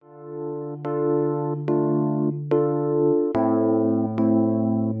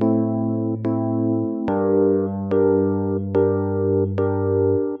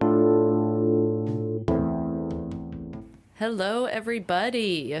Hello,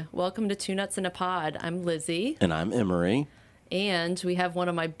 everybody. Welcome to Two Nuts in a Pod. I'm Lizzie. And I'm Emery. And we have one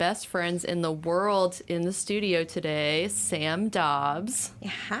of my best friends in the world in the studio today, Sam Dobbs.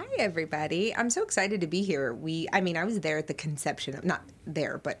 Hi, everybody. I'm so excited to be here. I was there at the conception of, not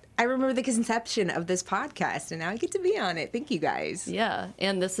there, but I remember the conception of this podcast, and now I get to be on it. Thank you, guys. Yeah,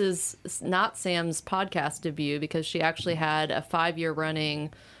 and this is not Sam's podcast debut because she actually had a 5-year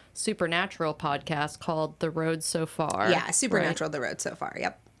running Supernatural podcast called The Road So Far. Yeah, Supernatural, right? The Road So Far,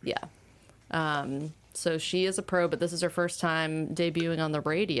 yep. Yeah. So she is a pro, but this is her first time debuting on the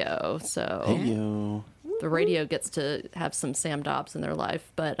radio. So Hey-yo. The radio gets to have some Sam Dobbs in their life.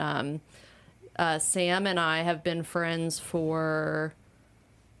 But Sam and I have been friends for,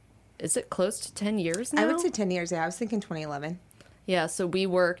 is it close to 10 years now? I would say 10 years, yeah. I was thinking 2011. Yeah, so we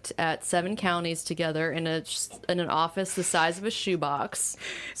worked at 7 counties together in an office the size of a shoebox.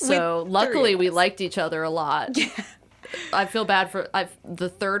 So luckily we liked each other a lot. Yeah. I feel bad for the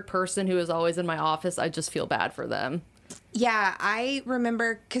third person who is always in my office. I just feel bad for them. Yeah, I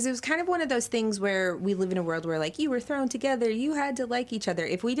remember because it was kind of one of those things where we live in a world where, like, you were thrown together. You had to like each other.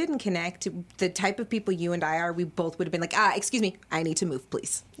 If we didn't connect, the type of people you and I are, we both would have been like, excuse me, I need to move,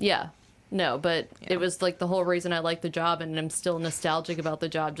 please. Yeah. No, but it was like the whole reason I like the job, and I'm still nostalgic about the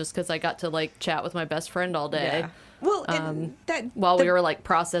job just because I got to like chat with my best friend all day. Yeah. Well, while we were like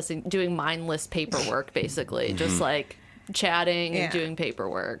doing mindless paperwork, basically, just like chatting and doing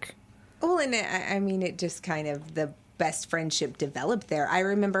paperwork. Well, and it just kind of the best friendship developed there. I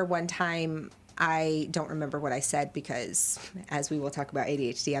remember one time, I don't remember what I said because, as we will talk about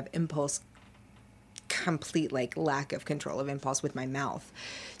ADHD, I have complete like lack of control of impulse with my mouth.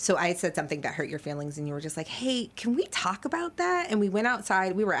 So I said something that hurt your feelings, and you were just like, hey, can we talk about that? And we went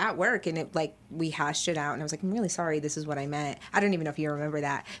outside. We were at work, and we hashed it out, and I was like, I'm really sorry, this is what I meant. I don't even know if you remember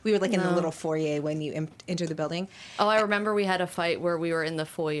that. We were like in the little foyer when you enter the building. Oh, I remember we had a fight where we were in the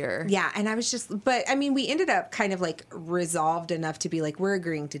foyer. Yeah, and I was just, but I mean, we ended up kind of like resolved enough to be like, we're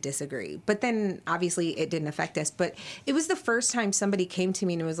agreeing to disagree. But then obviously it didn't affect us. But it was the first time somebody came to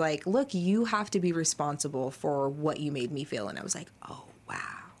me and was like, look, you have to be responsible for what you made me feel. And I was like, oh, wow.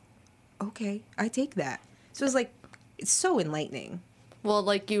 Okay, I take that. So it was like, it's so enlightening. Well,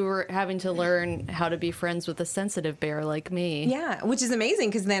 like you were having to learn how to be friends with a sensitive bear like me. Yeah, which is amazing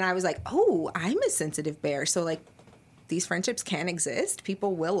because then I was like, oh, I'm a sensitive bear. So like these friendships can exist.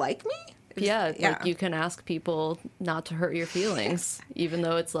 People will like me. Yeah, like you can ask people not to hurt your feelings, even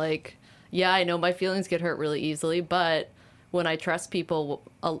though it's like, yeah, I know my feelings get hurt really easily, but when I trust people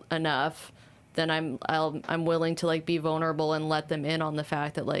enough, then I'm willing to like be vulnerable and let them in on the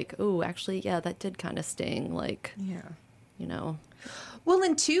fact that like, oh, actually, yeah, that did kind of sting. Like, yeah, you know. Well,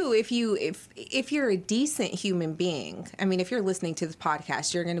 and two, if you're a decent human being, I mean, if you're listening to this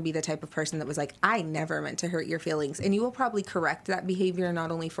podcast, you're going to be the type of person that was like, I never meant to hurt your feelings. And you will probably correct that behavior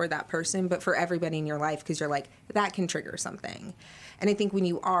not only for that person, but for everybody in your life, because you're like, that can trigger something. And I think when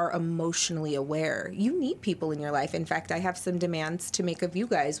you are emotionally aware, you need people in your life. In fact, I have some demands to make of you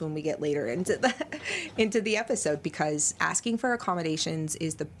guys when we get later into the episode, because asking for accommodations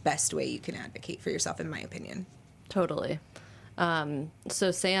is the best way you can advocate for yourself, in my opinion. Totally. So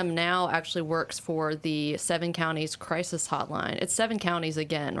Sam now actually works for the 7 counties crisis hotline. It's 7 counties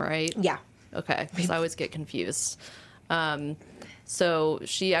again, right? Yeah. Okay, because I always get confused. So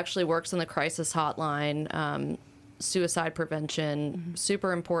she actually works in the crisis hotline, suicide prevention,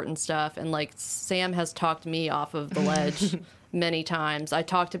 super important stuff. And like Sam has talked me off of the ledge many times. I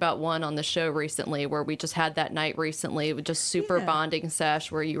talked about one on the show recently where we just had that night recently with just super bonding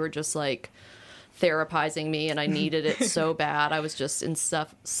sesh where you were just like therapizing me and I needed it so bad. I was just in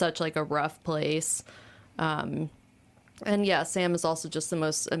such like a rough place. And yeah, Sam is also just the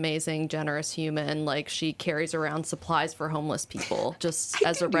most amazing, generous human. Like she carries around supplies for homeless people just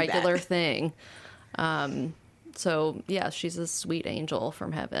as a regular thing. So yeah, she's a sweet angel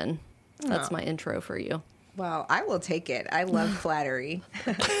from heaven. That's my intro for you. Well, I will take it. I love flattery.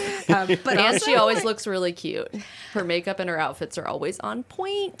 But and she always looks really cute. Her makeup and her outfits are always on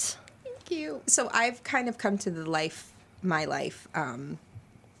point. Thank you. So I've kind of come to my life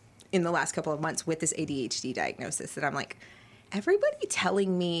in the last couple of months with this ADHD diagnosis that I'm like, everybody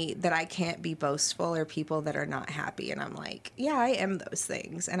telling me that I can't be boastful or people that are not happy. And I'm like, yeah, I am those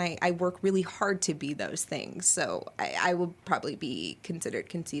things. And I work really hard to be those things. So I will probably be considered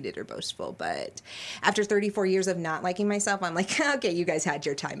conceited or boastful. But after 34 years of not liking myself, I'm like, okay, you guys had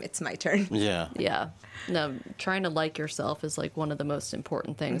your time. It's my turn. Yeah. Yeah. No, trying to like yourself is like one of the most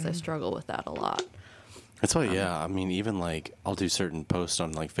important things. I struggle with that a lot. That's why, yeah. I mean, even like I'll do certain posts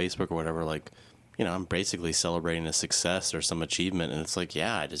on like Facebook or whatever, like I'm basically celebrating a success or some achievement. And it's like,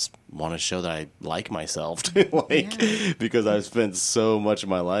 yeah, I just want to show that I like myself, because I've spent so much of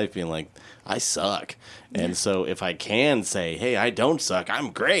my life being like, I suck. And so if I can say, hey, I don't suck, I'm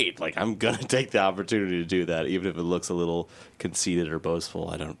great. Like, I'm going to take the opportunity to do that, even if it looks a little conceited or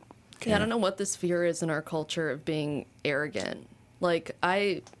boastful. I don't care. Yeah, I don't know what this fear is in our culture of being arrogant. Like,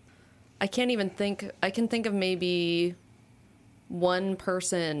 I can't even think, I can think of maybe one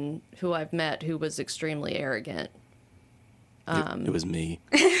person who I've met who was extremely arrogant. It was me.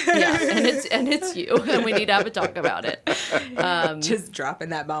 Yeah, and it's you, and we need to have a talk about it. Just dropping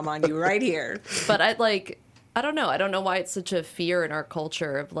that bomb on you right here. But I don't know. I don't know why it's such a fear in our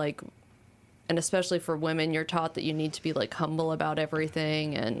culture of like, and especially for women, you're taught that you need to be like humble about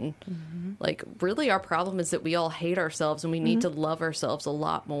everything, and like really our problem is that we all hate ourselves and we need to love ourselves a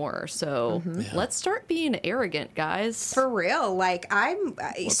lot more. So let's start being arrogant, guys. For real. Like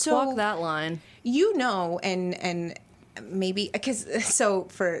Let's walk that line. And maybe so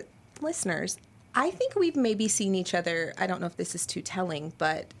for listeners, I think we've maybe seen each other, I don't know if this is too telling,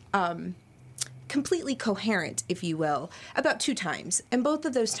 but completely coherent, if you will, about 2 times. And both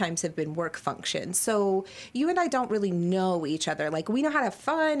of those times have been work functions. So you and I don't really know each other. Like, we know how to have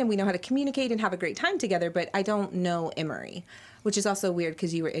fun and we know how to communicate and have a great time together, but I don't know Emery, which is also weird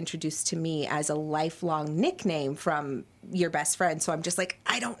because you were introduced to me as a lifelong nickname from your best friend. So I'm just like,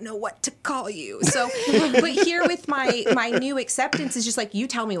 I don't know what to call you. So, but here with my new acceptance is just like, you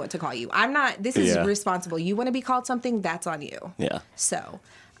tell me what to call you. I'm not, this is responsible. You want to be called something, that's on you. Yeah. So,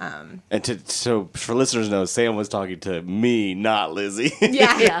 so for listeners to know, Sam was talking to me, not Lizzie.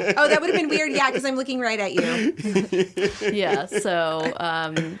 Yeah. Oh, that would have been weird. Yeah, because I'm looking right at you. Yeah. So,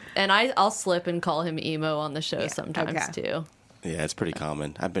 and I'll slip and call him emo on the show sometimes too. Yeah, it's pretty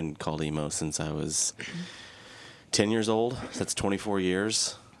common. I've been called emo since I was 10 years old. So that's 24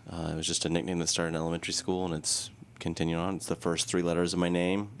 years. It was just a nickname that started in elementary school, and it's continued on. It's the first 3 letters of my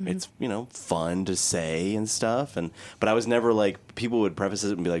name. It's, fun to say and stuff. But I was never like, people would preface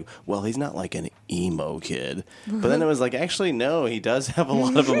it and be like, well, he's not like an emo kid. But then it was like, actually, no, he does have a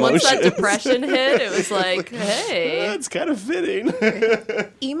lot of emotions. Once that depression hit, it was like, hey. That's kind of fitting.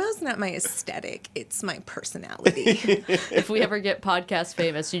 Emo's not my aesthetic. It's my personality. If we ever get podcast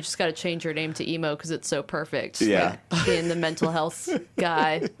famous, you just got to change your name to emo because it's so perfect. Yeah. Like being the mental health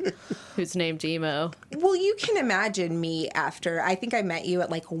guy who's named emo. Well, you can imagine me after, I think I met you at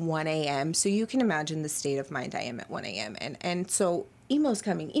like 1 a.m. So you can imagine the state of mind I am at 1 a.m. And so emo's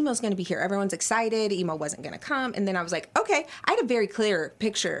coming. Emo's going to be here. Everyone's excited. Emo wasn't going to come. And then I was like, okay, I had a very clear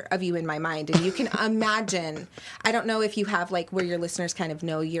picture of you in my mind. And you can imagine, I don't know if you have like where your listeners kind of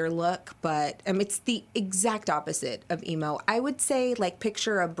know your look, but it's the exact opposite of emo. I would say like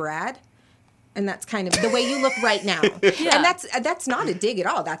picture a Brad. And that's kind of the way you look right now. Yeah. And that's not a dig at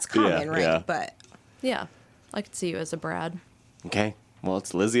all. That's common, right? Yeah. But yeah, I could see you as a Brad. Okay. Well,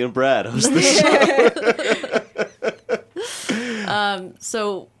 it's Lizzie and Brad host the show.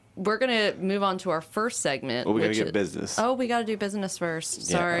 So we're going to move on to our first segment. Well, we got to get business. Oh, we got to do business first.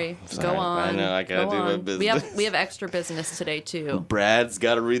 Sorry. Go on. I know, I got to do my business. We have extra business today, too. Brad's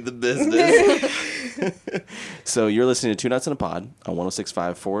got to read the business. So you're listening to Two Nuts in a Pod on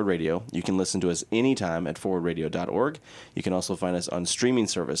 106.5 Forward Radio. You can listen to us anytime at forwardradio.org. You can also find us on streaming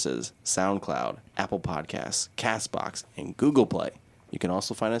services, SoundCloud, Apple Podcasts, CastBox, and Google Play. You can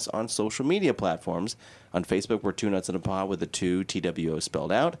also find us on social media platforms. On Facebook, we're Two Nuts in a Pod with the 2, TWO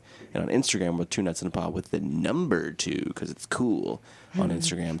spelled out. And on Instagram, we're Two Nuts in a Pod with the number 2, because it's cool. On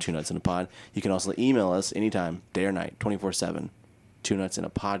Instagram, Two Nuts in a Pod. You can also email us anytime, day or night, 24/7. Two Nuts in a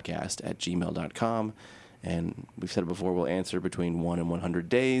Podcast at gmail.com. And we've said it before, we'll answer between 1 and 100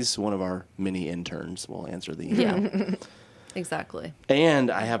 days. One of our mini interns will answer the email. Yeah, exactly. And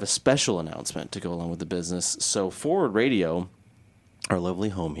I have a special announcement to go along with the business. So Forward Radio, our lovely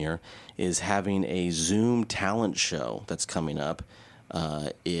home here, is having a Zoom talent show that's coming up.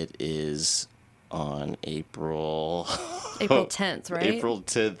 It is on April 10th, right? April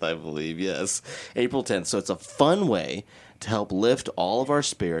 10th, I believe, yes. April 10th. So it's a fun way to help lift all of our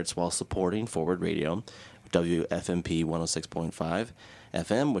spirits while supporting Forward Radio, WFMP 106.5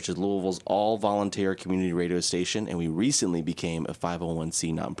 FM, which is Louisville's all-volunteer community radio station, and we recently became a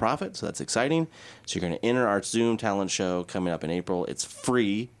 501c nonprofit, so that's exciting. So you're going to enter our Zoom talent show coming up in April. It's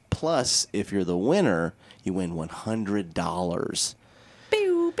free, plus if you're the winner, you win $100.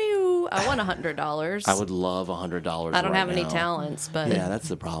 Pew, pew. I want $100. I would love $100. I don't right have any now. talents, but Yeah, that's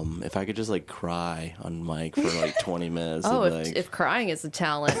the problem. If I could just like cry on mic for like 20 minutes. oh, it'd be like, if crying is a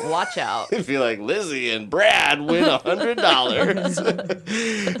talent, watch out. it'd be like Lizzie and Brad win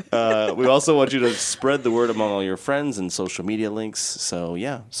 $100. We also want you to spread the word among all your friends and social media links. So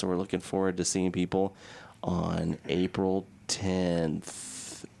yeah, so we're looking forward to seeing people on April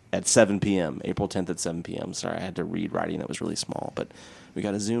 10th at 7 p.m. April 10th at 7 p.m. Sorry, I had to read writing that was really small, but we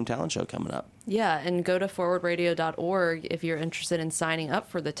got a Zoom talent show coming up. Yeah, and go to forwardradio.org if you're interested in signing up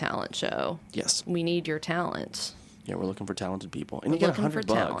for the talent show. Yes. We need your talent. Yeah, we're looking for talented people. And We're you get looking for $100.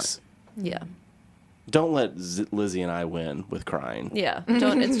 talent. Yeah. Don't let Lizzie and I win with crying. Yeah.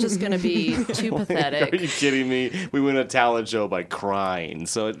 Don't. It's just going to be too pathetic. Are you kidding me? We win a talent show by crying,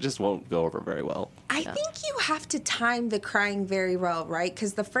 so it just won't go over very well. I think you have to time the crying very well, right?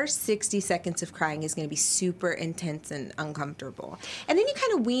 Because the first 60 seconds of crying is going to be super intense and uncomfortable. And then you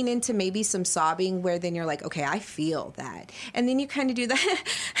kind of wean into maybe some sobbing where then you're like, okay, I feel that. And then you kind of do that.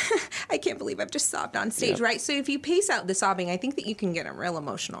 I can't believe I've just sobbed on stage, Yep. right? So if you pace out the sobbing, I think that you can get a real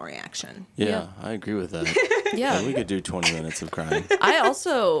emotional reaction. Yeah, I agree with that. Yeah. We could do 20 minutes of crying. I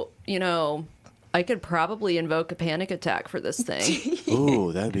also, I could probably invoke a panic attack for this thing.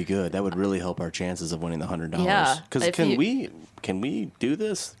 Ooh, that'd be good. That would really help our chances of winning the $100. Yeah, Because if can we do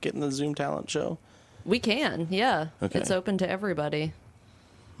this? Get in the Zoom talent show? We can, yeah. Okay. It's open to everybody.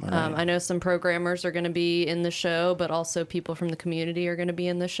 All right. I know some programmers are going to be in the show, but also people from the community are going to be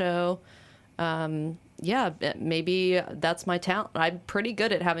in the show. Yeah, maybe that's my talent. I'm pretty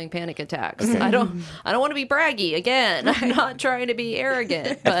good at having panic attacks. I don't want to be braggy again. I'm not trying to be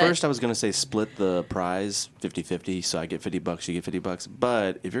arrogant. But At first, I was going to say split the prize 50-50, so I get $50, you get $50.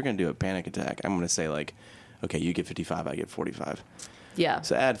 But if you're going to do a panic attack, I'm going to say like, okay, you get 55, I get 45. yeah.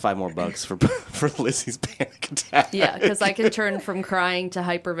 So add $5 more for Lizzie's panic attack. Yeah, because I can turn from crying to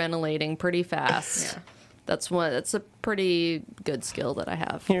hyperventilating pretty fast. Yeah. That's a pretty good skill that I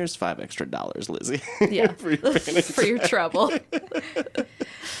have. Here's $5 extra, Lizzie. Yeah. for your panic For your trouble.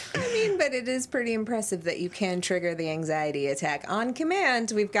 I mean, but it is pretty impressive that you can trigger the anxiety attack on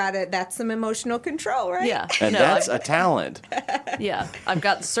command. We've got it. That's some emotional control, right? Yeah. And No, that's a talent. yeah. I've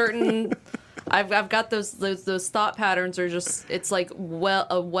got certain I've got those thought patterns are just it's like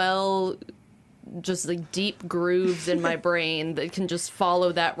just like deep grooves in my brain that can just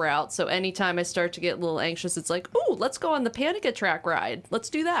follow that route. So anytime I start to get a little anxious, it's like, ooh, let's go on the panic attack ride. Let's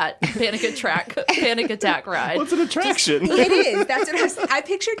do that. Panic attack ride. What's an attraction? It is. That's what I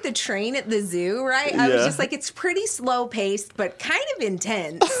pictured the train at the zoo, right? I was Yeah. just like, it's pretty slow paced, but kind of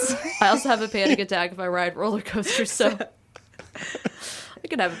intense. I also have a panic attack if I ride roller coasters, so I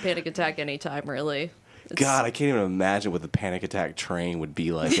can have a panic attack anytime, really. God, I can't even imagine what the panic attack train would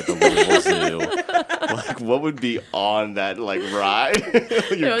be like at the Louisville Zoo. Like, what would be on that like ride?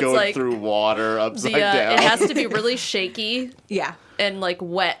 You're it's going like through water upside The down. it has to be really shaky Yeah. and like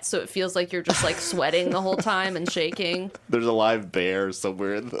wet, so it feels like you're just like sweating the whole time and shaking. There's a live bear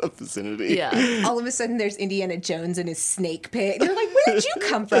somewhere in the vicinity. Yeah. All of a sudden, there's Indiana Jones in his snake pit. And you're like, where did you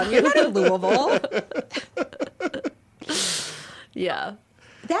come from? You're not in Louisville. Yeah.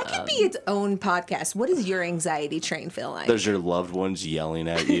 That could be its own podcast. What does your anxiety train feel like? There's your loved ones yelling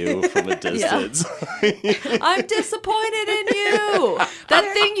at you from a distance. I'm disappointed in you. That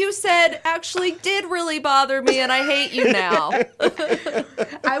thing you said actually did really bother me, and I hate you now.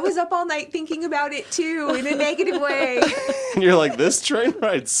 I was up all night thinking about it too, in a negative way. And you're like, this train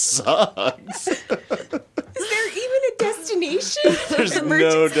ride sucks. Is there even a destination? There's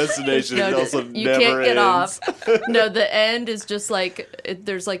no destination. It also you never can't get ends. off. No, the end is just like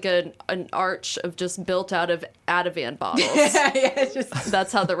there's like an arch of just built out of Ativan bottles. Yeah, it's just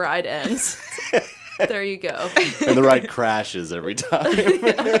That's how the ride ends. There you go. And the ride crashes every time.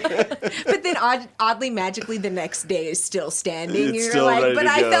 But then oddly, magically, the next day is still standing. It's You're still like, ready but to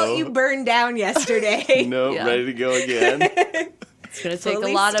I go." felt you burned down yesterday. Nope, Yeah. ready to go again. It's going to take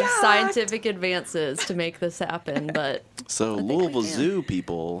Fully a lot of stocked. scientific advances to make this happen, but So think we Louisville can. Zoo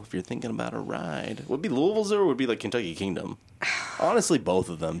people, if you're thinking about a ride, would it be Louisville Zoo or would it be like Kentucky Kingdom? Honestly, both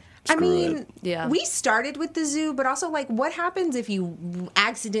of them. I Screw mean, it. Yeah. we started with the zoo, but also, like, what happens if you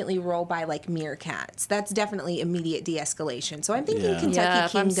accidentally roll by, like, meerkats? That's definitely immediate de-escalation. So I'm thinking Yeah. Kentucky yeah,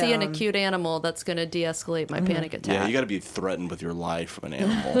 if Kingdom. I'm seeing a cute animal, that's going to de-escalate my panic attack. Yeah, you got to be threatened with your life from an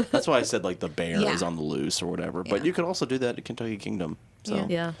animal. That's why I said like the bear Yeah. is on the loose or whatever. But Yeah. you could also do that at Kentucky Kingdom. So Yeah.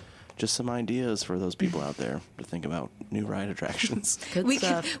 Yeah. just some ideas for those people out there to think about new ride attractions. Good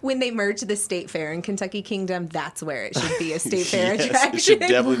stuff. When they merge the state fair in Kentucky Kingdom, that's where it should be a state fair Yes, attraction. it should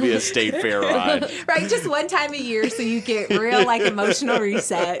definitely be a state fair ride. Right, just one time a year so you get real like emotional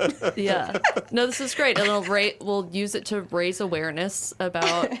reset. Yeah. No, this is great. And we'll use it to raise awareness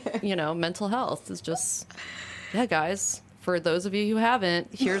about, mental health. It's just, yeah, guys. For those of you who haven't,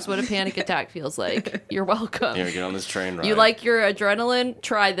 here's what a panic attack feels like. You're welcome. Here, get on this train ride. You like your adrenaline?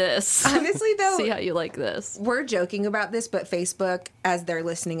 Try this. Honestly, though, See how you like this. we're joking about this, but Facebook, as they're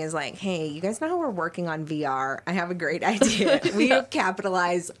listening, is like, hey, you guys know how we're working on VR? I have a great idea. We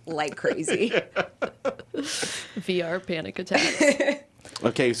capitalize like crazy. VR panic attacks.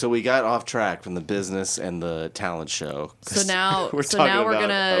 Okay, so we got off track from the business and the talent show. So now we're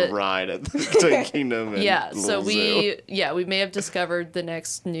gonna a ride at the Kentucky Kingdom. And Yeah, so Little Zoo. we may have discovered the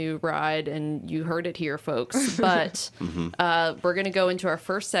next new ride, and you heard it here, folks. But we're going to go into our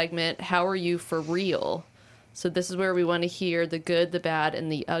first segment, How Are You For Real? So this is where we want to hear the good, the bad,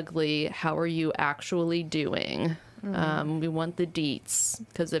 and the ugly. How are you actually doing? We want the deets,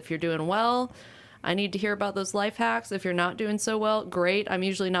 because if you're doing well, I need to hear about those life hacks. If you're not doing so well, great. I'm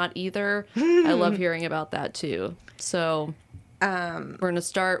usually not either. I love hearing about that too. So we're going to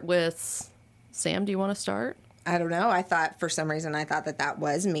start with Sam. Do you want to start? I don't know. For some reason, I thought that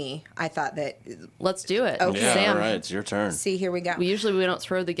was me. I thought that, Let's do it. Okay. Yeah, Sam. all right, it's your turn. see, here we go. We don't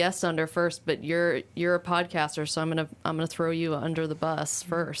throw the guests under first, but you're a podcaster, so I'm gonna throw you under the bus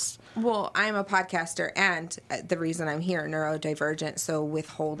first. Well, I'm a podcaster, and the reason I'm here, neurodivergent, so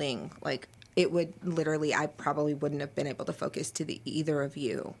withholding, like, it would literally, I probably wouldn't have been able to focus to either of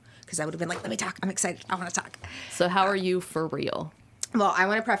you, because I would have been like, let me talk. I'm excited. I want to talk. So how are you for real? Well, I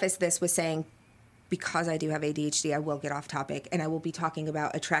want to preface this with saying, because I do have ADHD, I will get off topic, and I will be talking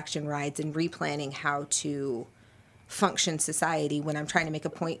about attraction rides and replanning how to function society when I'm trying to make a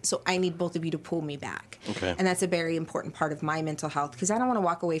point. So I need both of you to pull me back. Okay. And that's a very important part of my mental health, because I don't want to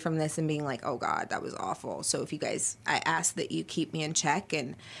walk away from this and being like, oh God, that was awful. So if you guys, I ask that you keep me in check,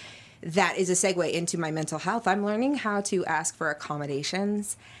 and that is a segue into my mental health. I'm learning how to ask for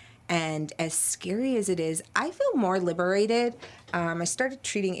accommodations. And as scary as it is, I feel more liberated. I started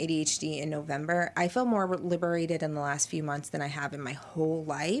treating ADHD in November. I feel more liberated in the last few months than I have in my whole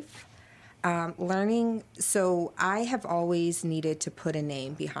life. Learning, so I have always needed to put a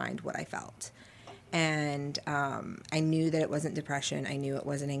name behind what I felt. And I knew that it wasn't depression. I knew it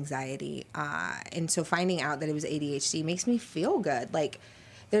wasn't anxiety. And so finding out that it was ADHD makes me feel good. Like,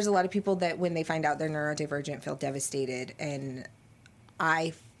 there's a lot of people that when they find out they're neurodivergent feel devastated. And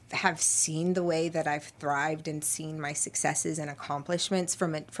I have seen the way that I've thrived and seen my successes and accomplishments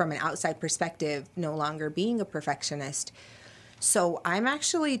from an outside perspective, no longer being a perfectionist. So I'm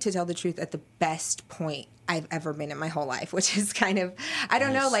actually, to tell the truth, at the best point I've ever been in my whole life, which is kind of, I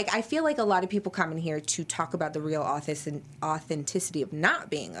don't know, like, I feel like a lot of people come in here to talk about the real authenticity of not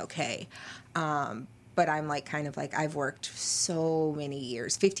being okay. But I'm like, kind of like, I've worked so many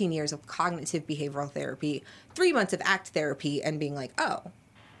years, 15 years of cognitive behavioral therapy, 3 months of ACT therapy, and being like, oh,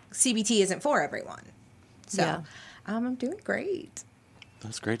 CBT isn't for everyone. So Yeah. I'm doing great.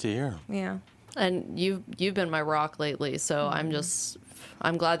 That's great to hear. Yeah. And you've been my rock lately, so I'm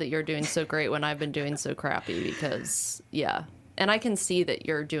glad that you're doing so great when I've been doing so crappy, because and I can see that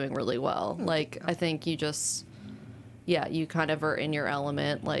you're doing really well. Like, I think you just you kind of are in your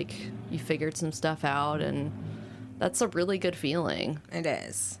element, like you figured some stuff out, and that's a really good feeling It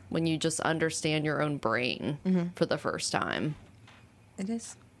is. when you just understand your own brain for the first time. It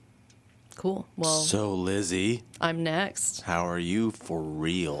is. Cool. Well, So, Lizzie, I'm next. how are you for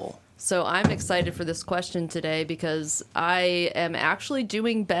real? So I'm excited for this question today because I am actually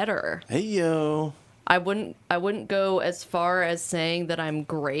doing better. Hey, yo. I wouldn't go as far as saying that I'm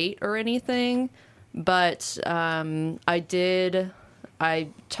great or anything, but I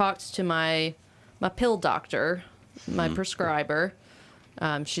talked to my pill doctor, my prescriber.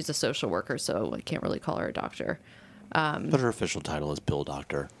 She's a social worker, so I can't really call her a doctor. But her official title is pill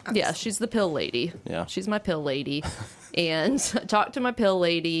doctor. Yeah, she's the pill lady. Yeah. She's my pill lady. And I talked to my pill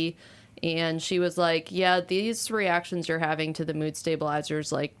lady, and she was like, yeah, these reactions you're having to the mood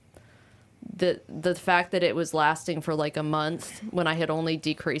stabilizers, like the fact that it was lasting for like a month when I had only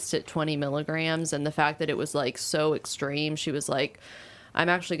decreased it 20 milligrams, and the fact that it was like so extreme, she was like, I'm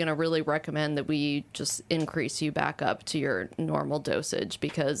actually going to really recommend that we just increase you back up to your normal dosage,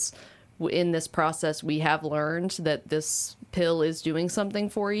 because in this process, we have learned that this pill is doing something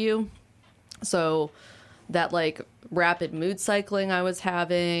for you. So that like rapid mood cycling I was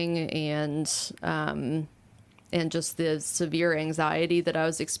having, and just the severe anxiety that I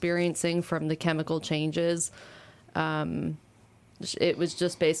was experiencing from the chemical changes, it was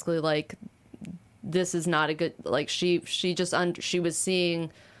just basically like, this is not a good, like, she was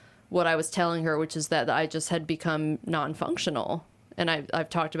seeing what I was telling her, which is that I just had become non-functional. And I've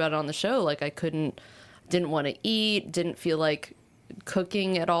talked about it on the show. Like, I didn't want to eat, didn't feel like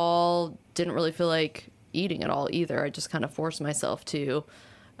cooking at all, didn't really feel like eating at all either. I just kind of forced myself to.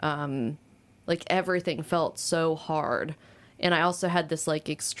 Like, everything felt so hard. And I also had this, like,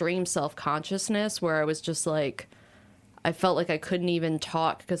 extreme self-consciousness where I was just, like, I felt like I couldn't even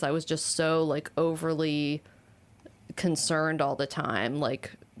talk because I was just so, like, overly concerned all the time,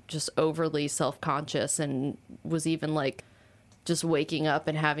 like, just overly self-conscious, and was even, like, just waking up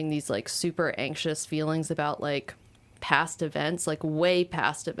and having these, like, super anxious feelings about, like, past events, like, way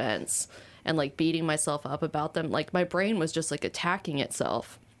past events, and, like, beating myself up about them. Like, my brain was just, like, attacking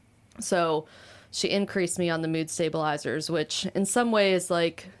itself. So she increased me on the mood stabilizers, which in some ways,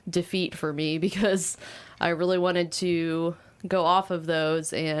 like, defeat for me, because I really wanted to go off of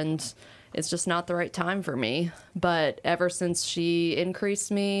those, and it's just not the right time for me. But ever since she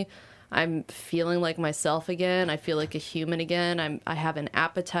increased me, I'm feeling like myself again. I feel like a human again. I have an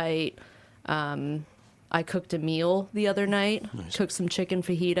appetite. I cooked a meal the other night. Nice. Cooked some chicken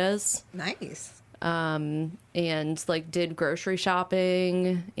fajitas. Nice. And, like, did grocery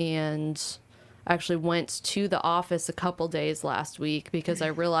shopping, and actually went to the office a couple days last week because I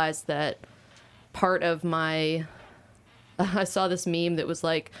realized that part of my... I saw this meme that was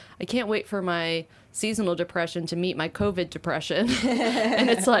like, I can't wait for my seasonal depression to meet my COVID depression. And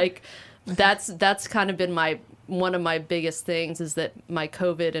it's like, that's kind of been one of my biggest things, is that my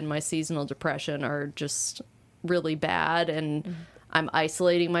COVID and my seasonal depression are just really bad. And I'm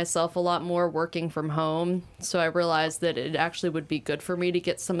isolating myself a lot more working from home. So I realized that it actually would be good for me to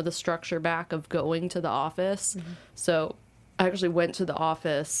get some of the structure back of going to the office. So I actually went to the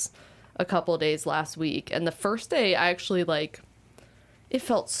office a couple of days last week, and the first day I actually, like, it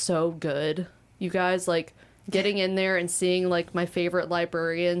felt so good, you guys, like, getting in there and seeing, like, my favorite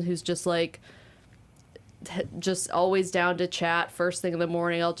librarian, who's just, like, just always down to chat first thing in the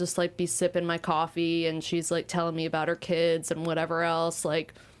morning. I'll just, like, be sipping my coffee, and she's, like, telling me about her kids and whatever else,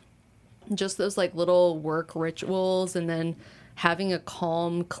 like, just those, like, little work rituals. And then having a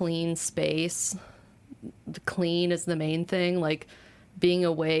calm, clean space. The clean is the main thing, like, being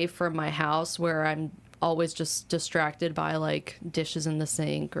away from my house where I'm always just distracted by, like, dishes in the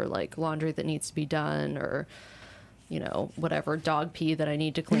sink, or, like, laundry that needs to be done, or, you know, whatever, dog pee that I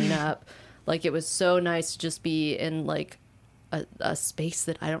need to clean up. Like, it was so nice to just be in, like, a space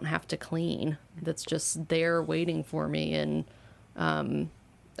that I don't have to clean, that's just there waiting for me. And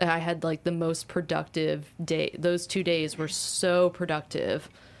I had, like, the most productive day. Those 2 days were so productive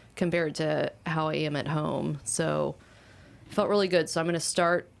compared to how I am at home. So felt really good. So I'm going to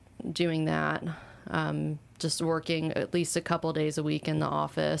start doing that. Just working at least a couple days a week in the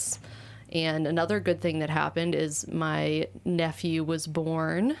office. And another good thing that happened is my nephew was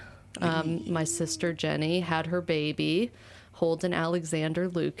born. My sister Jenny had her baby, Holden Alexander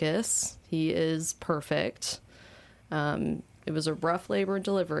Lucas. He is perfect. It was a rough labor and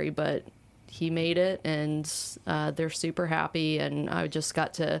delivery, but he made it, and they're super happy. And I just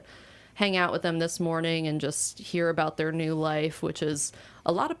got to hang out with them this morning and just hear about their new life, which is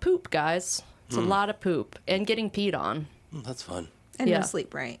a lot of poop, guys. It's a lot of poop and getting peed on. That's fun. And no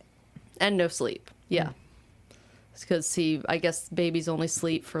sleep, right? And no sleep. Yeah. It's because I guess babies only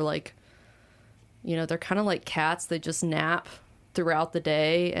sleep for, like, you know, they're kind of like cats. They just nap throughout the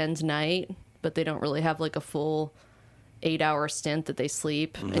day and night, but they don't really have, like, a full 8-hour stint that they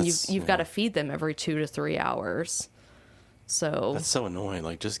sleep. And you've got to feed them every 2 to 3 hours. So that's so annoying.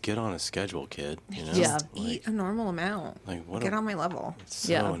 Like, just get on a schedule, kid. You know? Yeah. Like, eat a normal amount. Like, get on my level. It's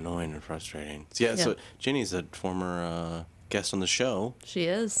so annoying and frustrating. So Jenny's a former guest on the show. She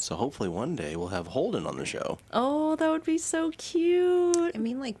is. So hopefully one day we'll have Holden on the show. Oh, that would be so cute. I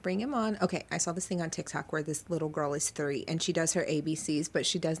mean, like, bring him on. Okay, I saw this thing on TikTok where this little girl is 3 and she does her ABCs, but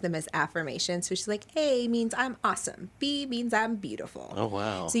she does them as affirmations. So she's like, A means I'm awesome. B means I'm beautiful. Oh,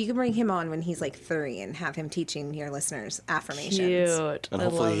 wow. So you can bring him on when he's like 3 and have him teaching your listeners affirmations. Cute. And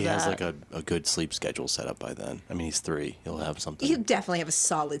hopefully he has, like, a good sleep schedule set up by then. I mean, he's 3. He'll have something. He'll definitely have a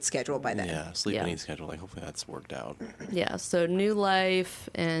solid schedule by then. Yeah, sleep and eat schedule. Like, hopefully that's worked out. Yeah, so new life,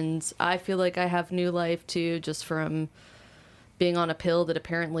 and I feel like I have new life too, just from being on a pill that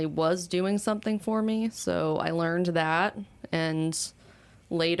apparently was doing something for me. So I learned that, and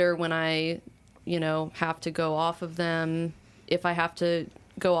later when I, you know, have to go off of them, if I have to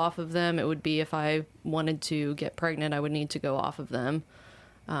go off of them, it would be if I wanted to get pregnant, I would need to go off of them.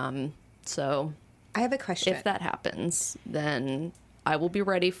 So I have a question. If that happens, then I will be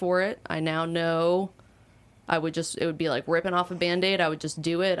ready for it. I now know it would be like ripping off a Band-Aid. I would just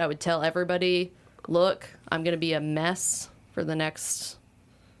do it. I would tell everybody, look, I'm going to be a mess for the next,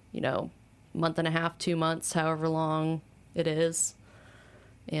 month and a half, 2 months, however long it is.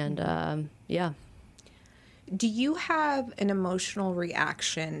 And, yeah. Do you have an emotional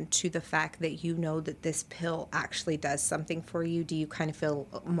reaction to the fact that you know that this pill actually does something for you? Do you kind of feel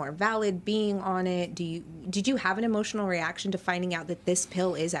more valid being on it? Did you have an emotional reaction to finding out that this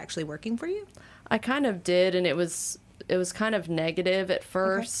pill is actually working for you? I kind of did, and it was kind of negative at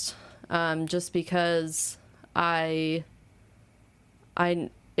first, just because it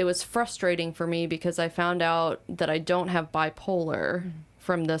was frustrating for me because I found out that I don't have bipolar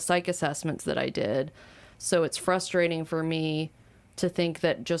from the psych assessments that I did. So it's frustrating for me to think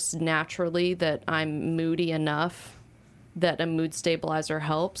that just naturally that I'm moody enough that a mood stabilizer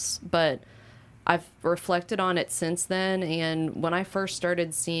helps. But I've reflected on it since then. And when I first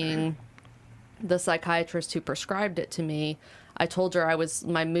started seeing the psychiatrist who prescribed it to me, I told her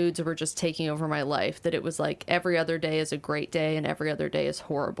my moods were just taking over my life, that it was like every other day is a great day and every other day is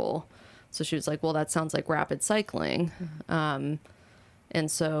horrible. So she was like, well, that sounds like rapid cycling. And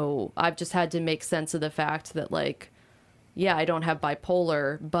so I've just had to make sense of the fact that, like, yeah, I don't have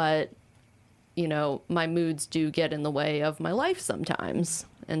bipolar, but, my moods do get in the way of my life sometimes.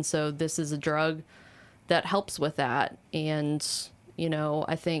 And so this is a drug that helps with that. And,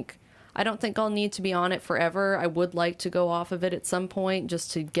 I don't think I'll need to be on it forever. I would like to go off of it at some point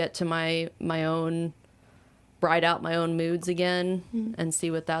just to get to my own, ride out my own moods again and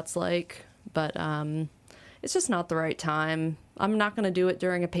see what that's like. But, it's just not the right time. I'm not going to do it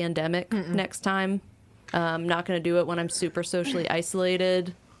during a pandemic next time. I'm not going to do it when I'm super socially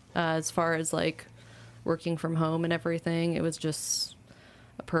isolated, as far as like working from home and everything. It was just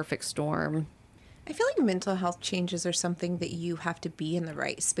a perfect storm. I feel like mental health changes are something that you have to be in the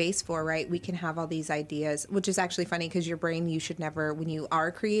right space for, right? We can have all these ideas, which is actually funny because your brain, you should never, when you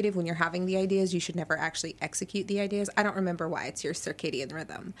are creative, when you're having the ideas, you should never actually execute the ideas. I don't remember why. It's your circadian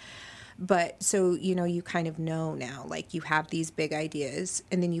rhythm. But so, you kind of know now, like you have these big ideas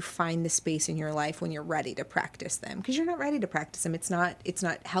and then you find the space in your life when you're ready to practice them, because you're not ready to practice them. It's not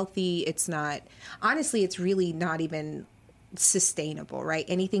healthy. Honestly, it's really not even sustainable, right?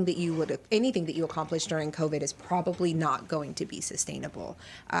 Anything that you accomplish during COVID is probably not going to be sustainable,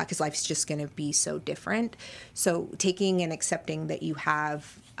 because life's just going to be so different. So taking and accepting that you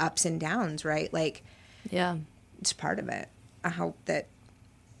have ups and downs, right? Like, yeah, it's part of it. I hope that,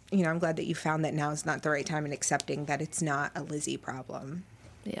 I'm glad that you found that now is not the right time, and accepting that it's not a Lizzie problem.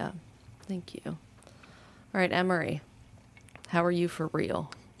 Yeah. Thank you. All right, Emery, how are you for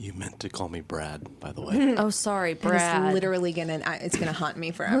real? You meant to call me Brad, by the way. Oh, sorry, Brad. It's literally gonna haunt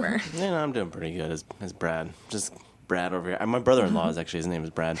me forever. Yeah, no, I'm doing pretty good as Brad. Just Brad over here. My brother-in-law is actually, his name is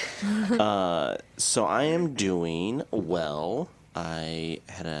Brad. So I am doing well. I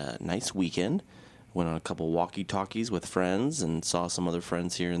had a nice weekend. Went on a couple walkie-talkies with friends and saw some other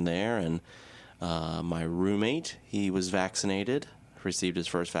friends here and there. And my roommate, he was vaccinated, received his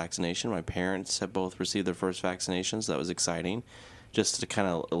first vaccination. My parents have both received their first vaccinations. So that was exciting, just to kind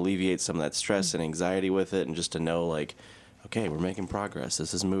of alleviate some of that stress and anxiety with it, and just to know, like, okay, we're making progress.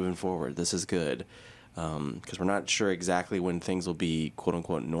 This is moving forward. This is good. Because we're not sure exactly when things will be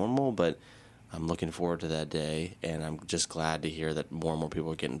quote-unquote normal, but I'm looking forward to that day. And I'm just glad to hear that more and more people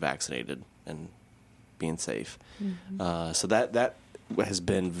are getting vaccinated and being safe. So that has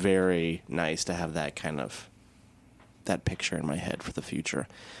been very nice to have that kind of that picture in my head for the future.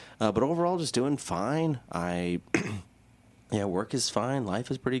 But overall, just doing fine. Work is fine. Life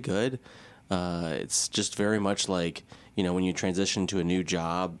is pretty good. It's just very much like, when you transition to a new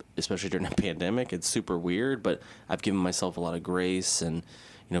job, especially during a pandemic, it's super weird, but I've given myself a lot of grace and,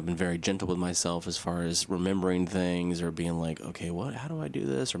 been very gentle with myself as far as remembering things or being like, okay, how do I do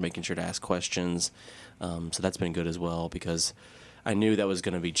this? Or making sure to ask questions. So that's been good as well, because I knew that was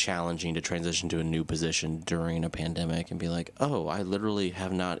going to be challenging to transition to a new position during a pandemic and be like, oh, I literally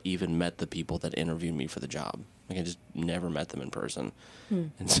have not even met the people that interviewed me for the job. Like, I just never met them in person.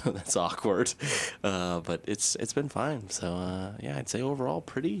 And so that's awkward. But it's been fine. So, I'd say overall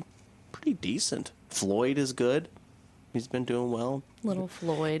pretty decent. Floyd is good. He's been doing well. Little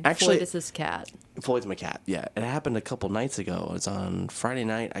Floyd. Actually, Floyd is his cat. Floyd's my cat, yeah. It happened a couple nights ago. It was on Friday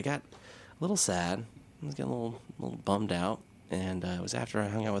night. I got a little sad. I was getting a little bummed out. And it was after I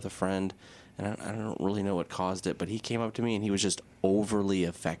hung out with a friend. And I don't really know what caused it, but he came up to me and he was just overly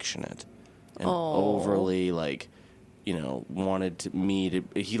affectionate. And overly, like, wanted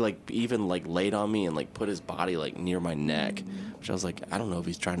he like even like laid on me and like put his body like near my neck, which I was like, I don't know if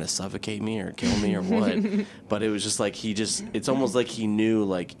he's trying to suffocate me or kill me or what. But it was just like it's almost like he knew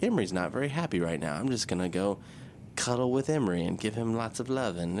like Emery's not very happy right now. I'm just gonna go cuddle with Emery and give him lots of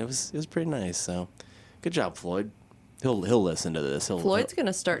love, and it was pretty nice. So good job, Floyd. He'll listen to this. Floyd's going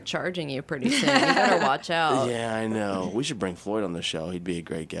to start charging you pretty soon. You better watch out. Yeah, I know. We should bring Floyd on the show. He'd be a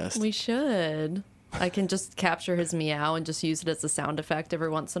great guest. We should. I can just capture his meow and just use it as a sound effect every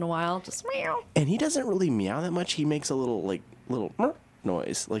once in a while. Just meow. And he doesn't really meow that much. He makes a little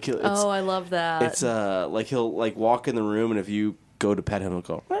noise. Like I love that. It's like he'll like walk in the room, and if you go to pet him, he'll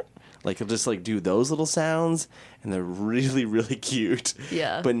go. Like he'll just like do those little sounds, and they're really, really cute.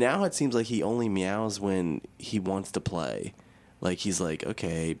 Yeah. But now it seems like he only meows when he wants to play. Like he's like,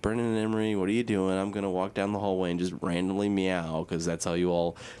 okay, Brennan and Emery, what are you doing? I'm gonna walk down the hallway and just randomly meow because that's how you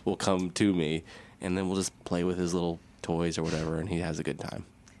all will come to me, and then we'll just play with his little toys or whatever, and he has a good time.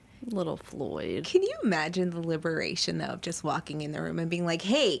 Little Floyd. Can you imagine the liberation, though, of just walking in the room and being like,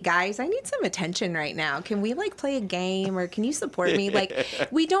 hey, guys, I need some attention right now. Can we, like, play a game, or can you support me? Like,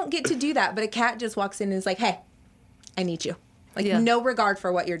 we don't get to do that, but a cat just walks in and is like, hey, I need you. Like, no regard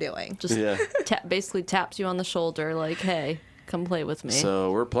for what you're doing. Just basically taps you on the shoulder like, hey, come play with me.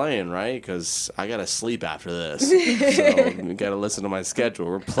 So we're playing, right? Because I got to sleep after this. So you got to listen to my schedule.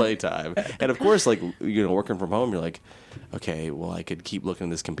 We're playtime. And, of course, like, working from home, you're like, okay, well, I could keep looking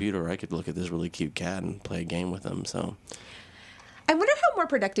at this computer, or I could look at this really cute cat and play a game with him. So I wonder how more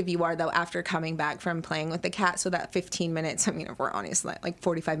productive you are, though, after coming back from playing with the cat. So that 15 minutes, I mean, if we're honest, like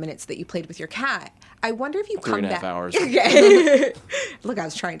 45 minutes that you played with your cat. I wonder if you come back. 3.5 hours. Okay. Look, I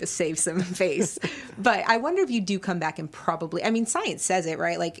was trying to save some face. But I wonder if you do come back and probably, I mean, science says it,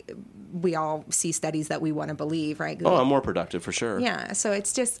 right? Like, we all see studies that we want to believe, right? Oh, I'm more productive for sure. Yeah. So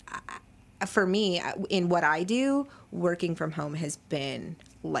it's just, for me, in what I do, working from home has been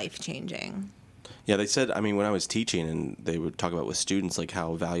life-changing. Yeah, they said, I mean, when I was teaching, and they would talk about with students, like,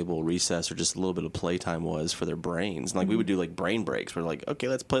 how valuable recess or just a little bit of playtime was for their brains. And, like, we would do, like, brain breaks. We're like, okay,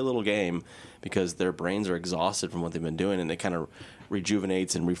 let's play a little game, because their brains are exhausted from what they've been doing, and it kind of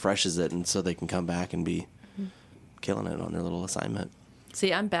rejuvenates and refreshes it, and so they can come back and be killing it on their little assignment.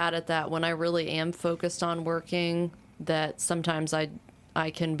 See, I'm bad at that. When I really am focused on working, that sometimes I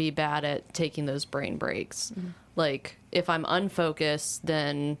can be bad at taking those brain breaks. Like, if I'm unfocused,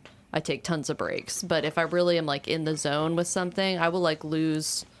 then I take tons of breaks. But if I really am, like, in the zone with something, I will, like,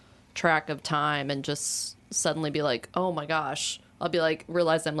 lose track of time and just suddenly be like, oh my gosh. I'll be like,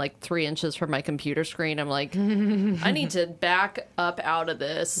 realize I'm like 3 inches from my computer screen. I'm like, I need to back up out of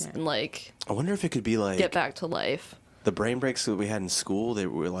this and, like, I wonder if it could be like get back to life. The brain breaks that we had in school, they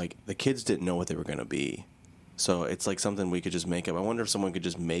were like, the kids didn't know what they were going to be. So it's like something we could just make up. I wonder if someone could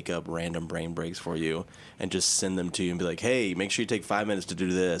just make up random brain breaks for you and just send them to you and be like, hey, make sure you take 5 minutes to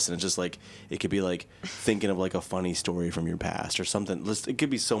do this. And it's just like, it could be like thinking of like a funny story from your past or something. It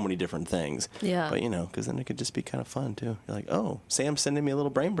could be so many different things. Yeah. But, because then it could just be kind of fun too. You're like, oh, Sam's sending me a little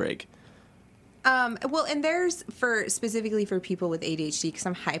brain break. Well, and there's specifically for people with ADHD, because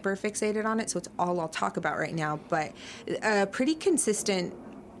I'm hyper fixated on it, so it's all I'll talk about right now. But pretty consistent,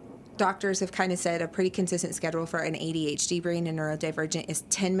 doctors have kind of said a pretty consistent schedule for an ADHD brain and neurodivergent is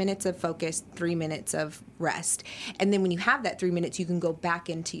 10 minutes of focus, 3 minutes of rest. And then when you have that 3 minutes, you can go back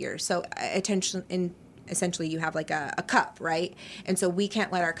into attention. Essentially, you have like a cup, right? And so we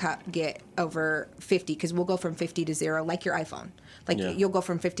can't let our cup get over 50, because we'll go from 50 to 0, like your iPhone. Like you'll go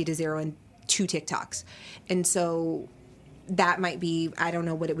from 50 to 0 in 2 TikToks. And so that might be, I don't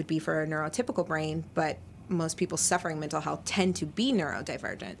know what it would be for a neurotypical brain, but most people suffering mental health tend to be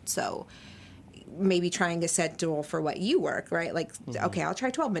neurodivergent. So maybe trying a schedule for what you work, right? Like, okay, I'll try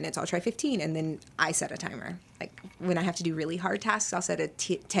 12 minutes, I'll try 15, and then I set a timer. Like, when I have to do really hard tasks, I'll set a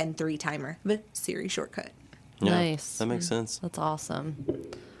 10-3 timer, the Siri shortcut. Yeah, nice. That makes sense. That's awesome.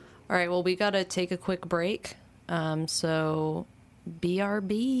 All right, well, we got to take a quick break. So,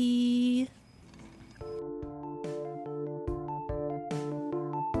 BRB.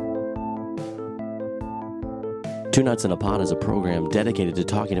 Two Nuts in a Pod is a program dedicated to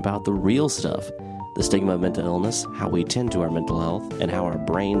talking about the real stuff, the stigma of mental illness, how we tend to our mental health, and how our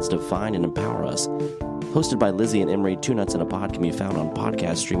brains define and empower us. Hosted by Lizzie and Emery, Two Nuts in a Pod can be found on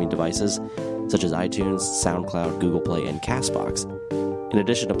podcast streaming devices such as iTunes, SoundCloud, Google Play, and CastBox. In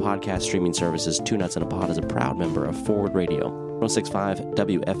addition to podcast streaming services, Two Nuts in a Pod is a proud member of Forward Radio. 1065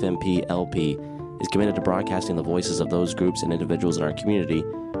 WFMP LP is committed to broadcasting the voices of those groups and individuals in our community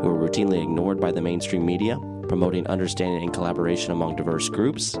who are routinely ignored by the mainstream media, promoting understanding and collaboration among diverse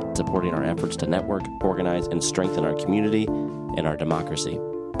groups, supporting our efforts to network, organize, and strengthen our community and our democracy.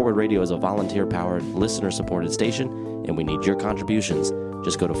 Forward Radio is a volunteer-powered, listener-supported station and we need your contributions.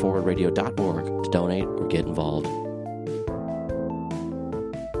 Just go to forwardradio.org to donate or get involved.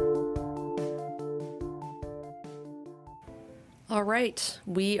 All right,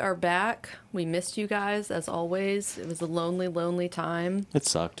 we are back. We missed you guys, as always. It was a lonely, lonely time. It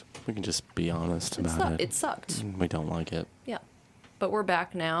sucked. We can just be honest about it. It sucked. We don't like it. Yeah, but we're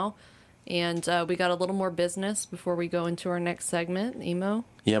back now, and we got a little more business before we go into our next segment. Emo?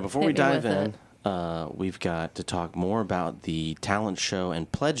 Yeah, before Hit we me dive with in, we've got to talk more about the talent show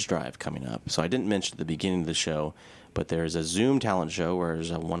and pledge drive coming up. So I didn't mention at the beginning of the show, but there's a Zoom talent show where there's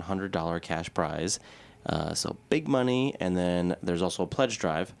a $100 cash prize. So big money, and then there's also a pledge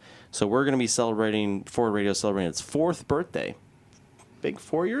drive. So we're going to be celebrating, Forward Radio celebrating its 4th birthday. Big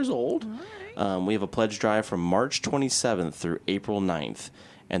 4 years old. Right. We have a pledge drive from March 27th through April 9th.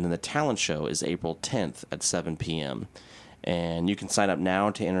 And then the talent show is April 10th at 7 p.m. And you can sign up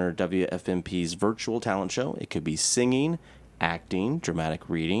now to enter WFMP's virtual talent show. It could be singing, acting, dramatic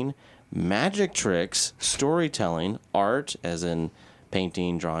reading, magic tricks, storytelling, art, as in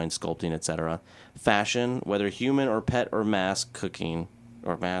painting, drawing, sculpting, etc., fashion, whether human or pet or mask cooking.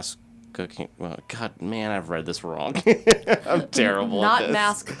 Well, God, man, I've read this wrong. I'm terrible at this. Not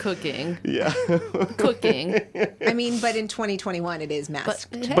mask cooking. Yeah. Cooking. I mean, but in 2021, it is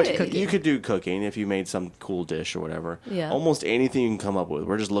masked. But But you could do cooking if you made some cool dish or whatever. Yeah. Almost anything you can come up with.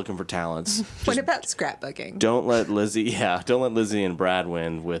 We're just looking for talents. What about scrapbooking? Don't let Lizzie and Brad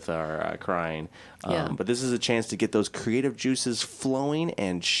win with our crying. Yeah. But this is a chance to get those creative juices flowing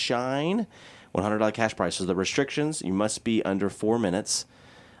and shine. $100 cash prize. So the restrictions, you must be under 4 minutes.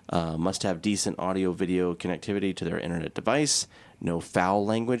 Must have decent audio video connectivity to their internet device. No foul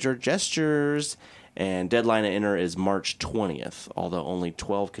language or gestures. And deadline to enter is March 20th, although only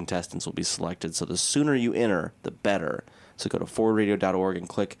 12 contestants will be selected. So the sooner you enter, the better. So go to forwardradio.org and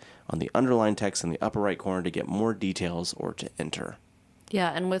click on the underlined text in the upper right corner to get more details or to enter.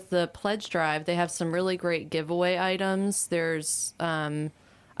 Yeah, and with the pledge drive, they have some really great giveaway items. There's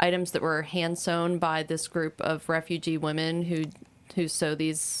items that were hand sewn by this group of refugee women who sew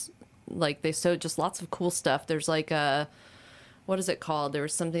these, like, they sew just lots of cool stuff. There's like a, what is it called? There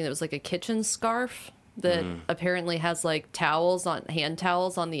was something that was like a kitchen scarf that apparently has like hand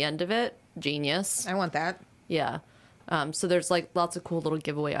towels on the end of it. Genius. I want that. Yeah. So there's like lots of cool little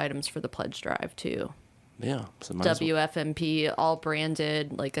giveaway items for the pledge drive too. Yeah. So might as well. WFMP, all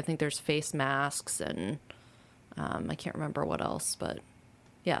branded. Like, I think there's face masks and I can't remember what else, but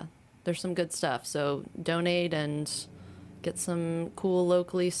yeah, there's some good stuff. So donate and get some cool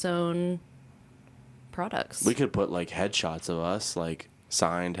locally sewn products. We could put like headshots of us, like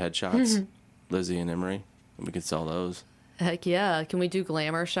signed headshots, Lizzie and Emery, and we could sell those. Heck yeah. Can we do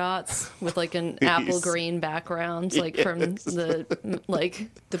glamour shots with like an apple green background, like from the,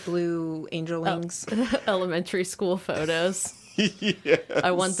 like, The blue angel wings. elementary school photos? Yes.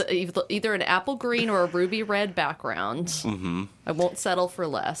 I want either an apple green or a ruby red background. Mm-hmm. I won't settle for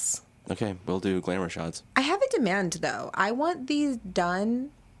less. Okay, we'll do glamour shots. I have a demand, though. I want these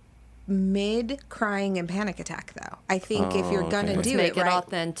done mid-crying and panic attack, though. I think if you're going to okay. do Make it it right,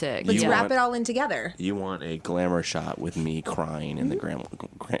 authentic. let's You wrap want- it all in together. You want a glamour shot with me crying in the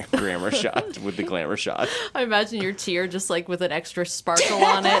glamour shot with the glamour shot. I imagine your tear just like with an extra sparkle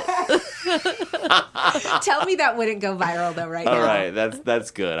on it. Tell me that wouldn't go viral, though, right now. All right,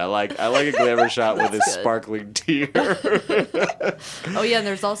 that's good. I like a glamour shot with a good. sparkling tear. Oh yeah, and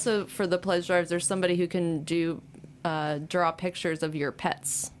there's also for the pledge drives, there's somebody who can do draw pictures of your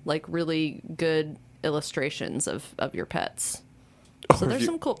pets, like really good illustrations of your pets. So there's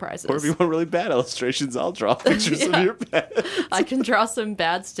some cool prizes. Or if you want really bad illustrations, I'll draw pictures of your pet. I can draw some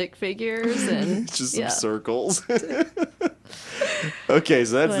bad stick figures and Just some circles. Okay,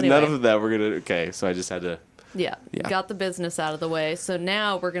 so that's Well, none anyway. of that. Okay, so I just had to. Yeah, got the business out of the way. So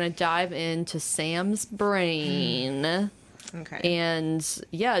now we're going to dive into Sam's brain. Okay. And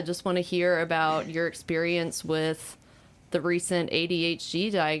yeah, I just want to hear about your experience with the recent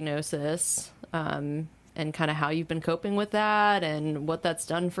ADHD diagnosis, and kind of how you've been coping with that and what that's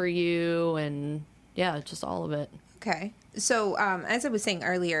done for you, and yeah, just all of it. Okay. So, as I was saying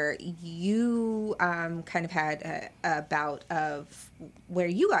earlier, you kind of had a bout of where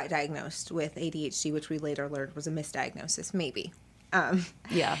you got diagnosed with ADHD, which we later learned was a misdiagnosis, maybe.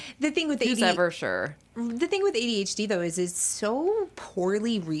 Yeah. The thing with Who's ADHD, ever sure? the thing with ADHD though is it's so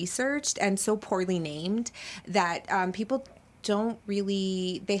poorly researched and so poorly named that people don't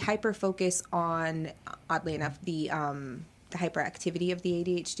really, they hyper focus on, oddly enough, the hyperactivity of the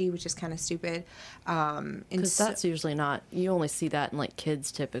ADHD, which is kind of stupid. Because that's usually not, you only see that in like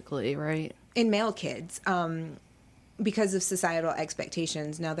kids typically, right? In male kids. because of societal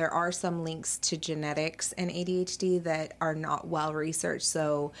expectations. Now, there are some links to genetics and ADHD that are not well researched.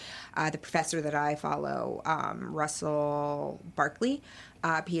 So the professor that I follow, Russell Barkley,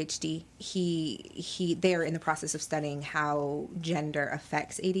 PhD, they're in the process of studying how gender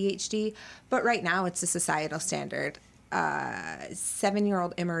affects ADHD. But right now, it's a societal standard.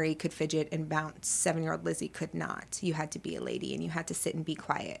 7-year-old Emery could fidget and bounce. 7-year-old Lizzie could not. You had to be a lady and you had to sit and be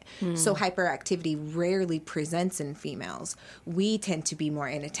quiet. So hyperactivity rarely presents in females. We tend to be more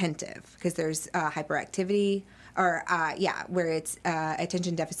inattentive because there's hyperactivity, or where it's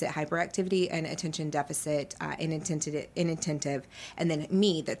attention deficit hyperactivity and attention deficit inattentive, and then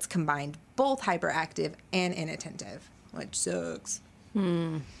me that's combined both hyperactive and inattentive, which sucks.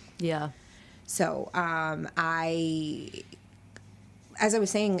 Yeah. So as I was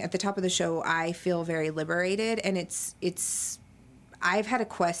saying at the top of the show, I feel very liberated, and I've had a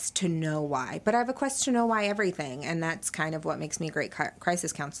quest to know why, but I have a quest to know why everything, and that's kind of what makes me a great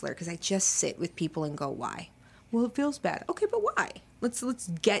crisis counselor, because I just sit with people and go, why? Well, it feels bad. Okay, but why? Let's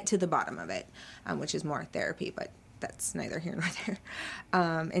get to the bottom of it, which is more therapy, but that's neither here nor there.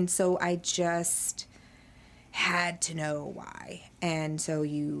 And so I just had to know why. And so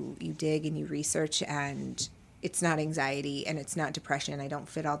you dig and you research, and it's not anxiety and it's not depression. I don't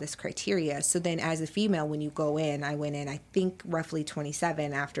fit all this criteria. So then as a female, when you go in, I went in, I think roughly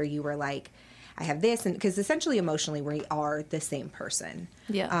 27 after you were like, I have this, and because essentially emotionally we are the same person.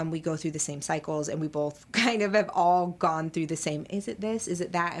 Yeah. We go through the same cycles, and we both kind of have all gone through the same, is it this, is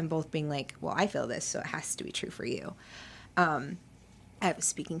it that, and both being like, well, I feel this, so it has to be true for you. I was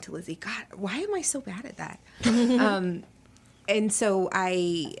speaking to Lizzie. God, why am I so bad at that? And so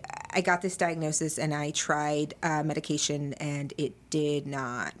I got this diagnosis, and I tried medication, and it did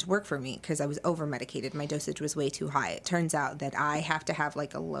not work for me because I was over-medicated. My dosage was way too high. It turns out that I have to have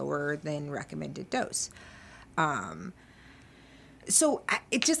like a lower than recommended dose. So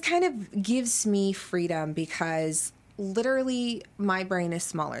it just kind of gives me freedom, because literally my brain is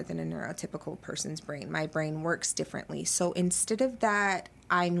smaller than a neurotypical person's brain. My brain works differently. So instead of that,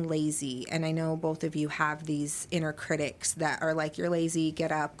 I'm lazy. And I know both of you have these inner critics that are like, you're lazy, get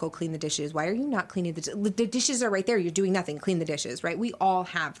up, go clean the dishes. Why are you not cleaning the dishes? The dishes are right there. You're doing nothing. Clean the dishes, right? We all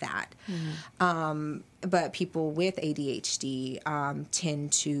have that. But people with ADHD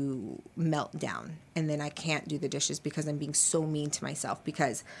tend to melt down. And then I can't do the dishes because I'm being so mean to myself,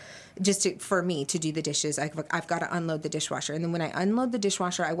 because for me to do the dishes, I've got to unload the dishwasher. And then when I unload the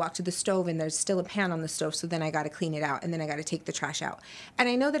dishwasher, I walk to the stove and there's still a pan on the stove. So then I got to clean it out, and then I got to take the trash out. And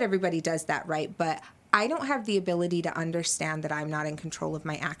I know that everybody does that, right? But I don't have the ability to understand that I'm not in control of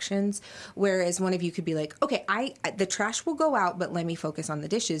my actions. Whereas one of you could be like, okay, the trash will go out, but let me focus on the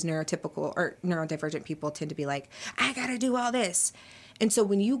dishes. Neurotypical or neurodivergent people tend to be like, I got to do all this. And so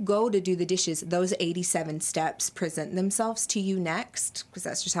when you go to do the dishes, those 87 steps present themselves to you next, because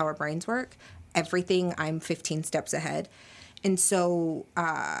that's just how our brains work. Everything, I'm 15 steps ahead. And so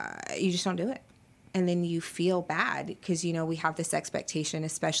you just don't do it. And then you feel bad because, we have this expectation,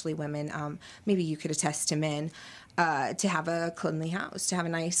 especially women, maybe you could attest to men, to have a cleanly house, to have a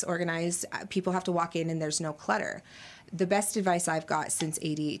nice, organized, people have to walk in and there's no clutter. The best advice I've got since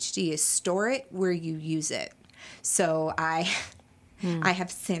ADHD is store it where you use it. So I have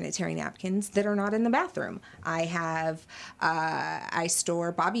sanitary napkins that are not in the bathroom. I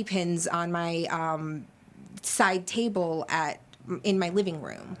store bobby pins on my side table in my living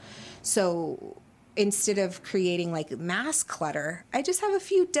room. So instead of creating like mass clutter, I just have a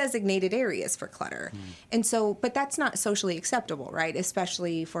few designated areas for clutter. And so, but that's not socially acceptable, right?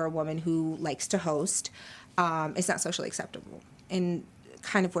 Especially for a woman who likes to host. It's not socially acceptable. And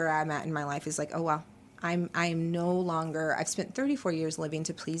kind of where I'm at in my life is like, oh, well, I'm no longer, I've spent 34 years living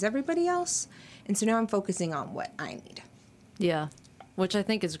to please everybody else. And so now I'm focusing on what I need. Yeah, which I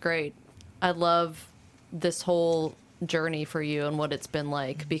think is great. I love this whole journey for you and what it's been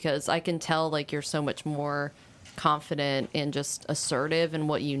like, because I can tell like you're so much more confident and just assertive in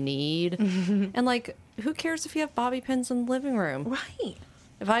what you need. And like, who cares if you have bobby pins in the living room? Right.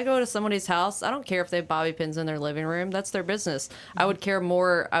 If I go to somebody's house, I don't care if they have bobby pins in their living room. That's their business. I would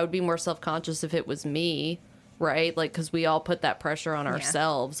be more self-conscious if it was me, right? Like, because we all put that pressure on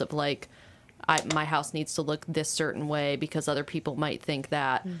ourselves of like, my house needs to look this certain way because other people might think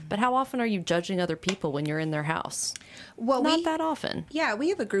that. But how often are you judging other people when you're in their house? Well, not that often. Yeah, we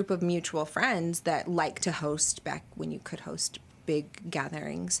have a group of mutual friends that like to host back when you could host big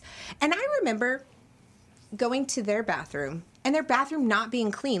gatherings. And I remember going to their bathroom and their bathroom not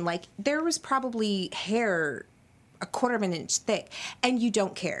being clean. Like, there was probably hair a quarter of an inch thick, and you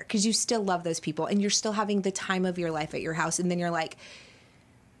don't care because you still love those people and you're still having the time of your life at your house. And then you're like,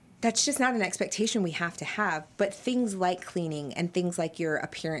 that's just not an expectation we have to have. But things like cleaning and things like your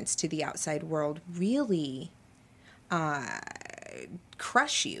appearance to the outside world really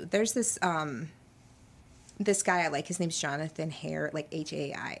crush you. There's this this guy I like. His name's Jonathan Hare, like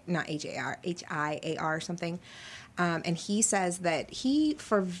Hiar or something. And he says that he,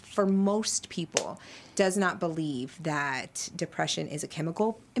 for most people, does not believe that depression is a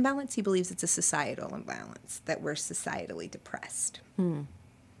chemical imbalance. He believes it's a societal imbalance, that we're societally depressed. And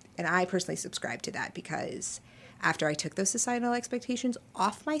I personally subscribe to that because after I took those societal expectations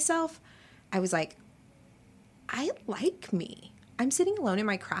off myself, I was like, I like me. I'm sitting alone in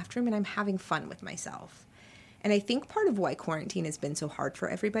my craft room and I'm having fun with myself. And I think part of why quarantine has been so hard for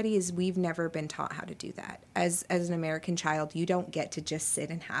everybody is we've never been taught how to do that. As an American child, you don't get to just sit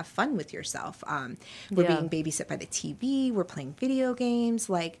and have fun with yourself. We're being babysit by the TV. We're playing video games.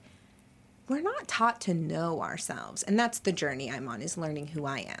 Like, we're not taught to know ourselves. And that's the journey I'm on, is learning who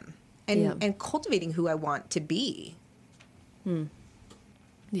I am and cultivating who I want to be.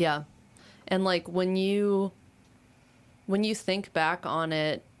 Yeah. And like when you think back on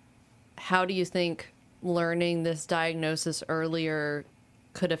it, how do you think learning this diagnosis earlier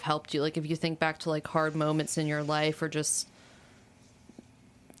could have helped you? Like if you think back to like hard moments in your life, or just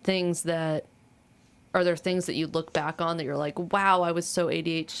things that, are there things that you look back on that you're like, wow, I was so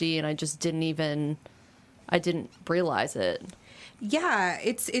ADHD and I just didn't realize it? Yeah,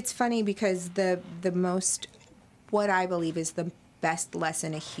 it's funny because the most, what I believe is the best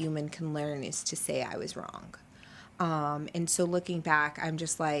lesson a human can learn is to say I was wrong. And so looking back, I'm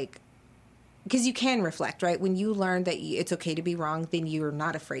just like, because you can reflect, right? When you learn that it's okay to be wrong, then you're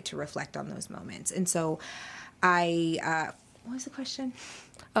not afraid to reflect on those moments. And so what was the question?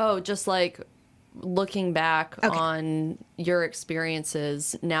 Oh, just like looking back on your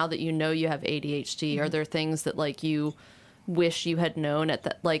experiences now that you know you have ADHD, are there things that like you wish you had known at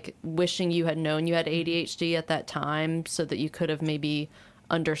that, like wishing you had known you had ADHD at that time so that you could have maybe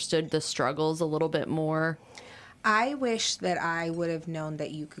understood the struggles a little bit more? I wish that I would have known that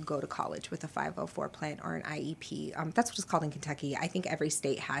you could go to college with a 504 plan or an IEP. That's what it's called in Kentucky. I think every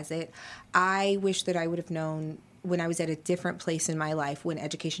state has it. I wish that I would have known when I was at a different place in my life, when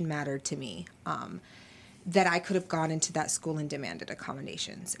education mattered to me, that I could have gone into that school and demanded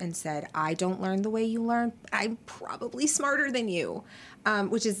accommodations and said, I don't learn the way you learn. I'm probably smarter than you,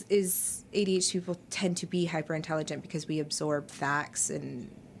 which is ADHD people tend to be hyper intelligent because we absorb facts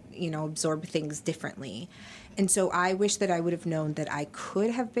and, absorb things differently. And so I wish that I would have known that I could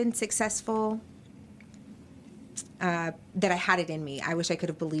have been successful, that I had it in me. I wish I could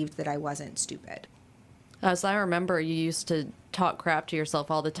have believed that I wasn't stupid. As I remember, you used to talk crap to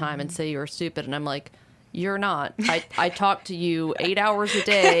yourself all the time and say you were stupid. And I'm like, you're not. I talk to you 8 hours a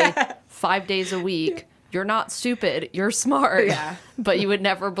day, 5 days a week. You're not stupid. You're smart. Yeah. But you would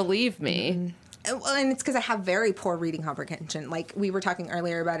never believe me. Well, and it's because I have very poor reading comprehension. Like we were talking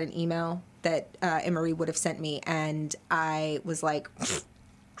earlier about an email that Emery would have sent me, and I was like,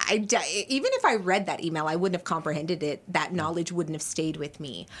 even if I read that email, I wouldn't have comprehended it. That knowledge wouldn't have stayed with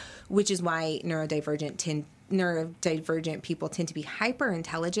me, which is why neurodivergent people tend to be hyper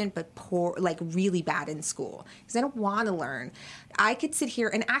intelligent but poor, like really bad in school, because I don't want to learn. I could sit here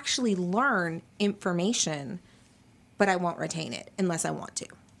and actually learn information, but I won't retain it unless I want to.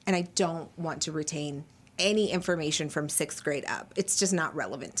 And I don't want to retain any information from 6th grade up. It's just not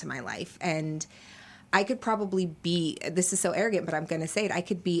relevant to my life. And I could probably be, this is so arrogant, but I'm going to say it, I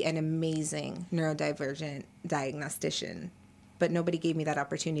could be an amazing neurodivergent diagnostician, but nobody gave me that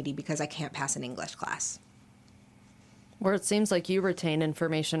opportunity because I can't pass an English class. Where it seems like you retain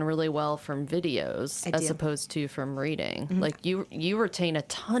information really well from videos as opposed to from reading. Mm-hmm. Like you retain a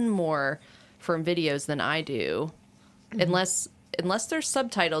ton more from videos than I do. Mm-hmm. Unless there's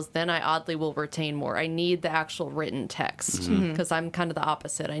subtitles, then I oddly will retain more. I need the actual written text because I'm kind of the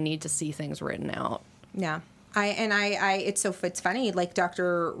opposite. I need to see things written out. Yeah. It's funny, like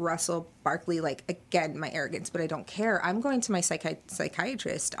Dr. Russell Barkley, like, again, my arrogance, but I don't care. I'm going to my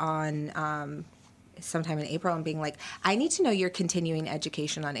psychiatrist on sometime in April and being like, I need to know your continuing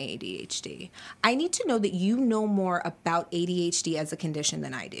education on ADHD. I need to know that you know more about ADHD as a condition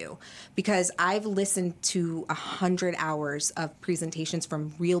than I do, because I've listened to 100 hours of presentations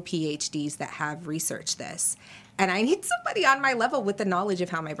from real PhDs that have researched this. And I need somebody on my level with the knowledge of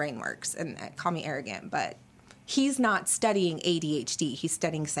how my brain works. And call me arrogant, but he's not studying ADHD. He's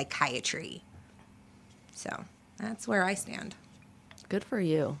studying psychiatry. So that's where I stand. Good for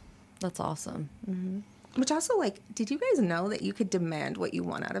you. That's awesome. Mm-hmm. Which also, like, did you guys know that you could demand what you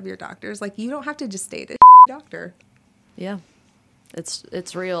want out of your doctors? Like, you don't have to just stay a doctor. Yeah,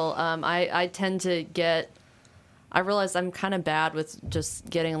 it's real. I tend to get I realized I'm kind of bad with just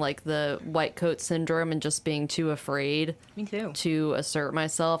getting like the white coat syndrome and just being too afraid Me too. to assert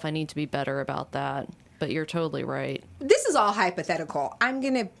myself. I need to be better about that. But you're totally right. This is all hypothetical. I'm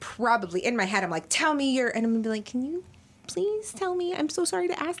going to probably, in my head, I'm like, tell me and I'm going to be like, can you please tell me? I'm so sorry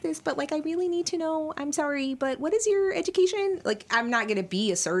to ask this, but like, I really need to know. I'm sorry, but what is your education? Like, I'm not going to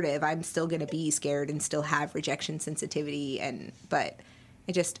be assertive. I'm still going to be scared and still have rejection sensitivity. But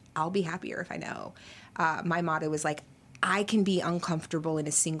I'll be happier if I know. My motto is like, I can be uncomfortable in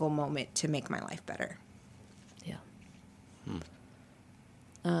a single moment to make my life better. Yeah.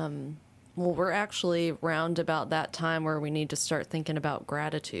 Well, we're actually round about that time where we need to start thinking about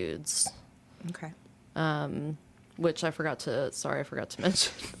gratitudes. Okay. Which I forgot to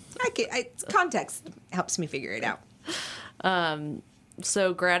mention. Context helps me figure it out.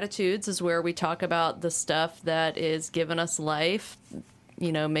 So gratitudes is where we talk about the stuff that is giving us life,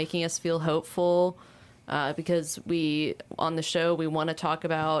 making us feel hopeful. Because on the show, we want to talk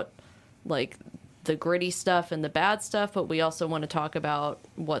about like the gritty stuff and the bad stuff, but we also want to talk about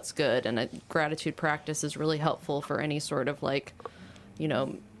what's good. And a gratitude practice is really helpful for any sort of like,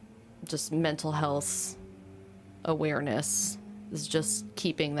 just mental health awareness, is just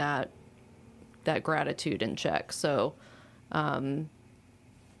keeping that gratitude in check. So,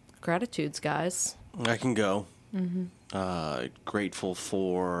 gratitudes, guys. I can go. Grateful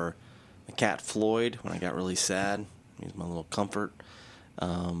for my cat Floyd when I got really sad. He's my little comfort.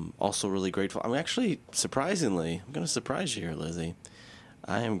 Also really grateful. I'm actually, surprisingly, I'm going to surprise you here, Lizzie.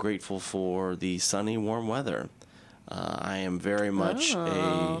 I am grateful for the sunny, warm weather. I am very much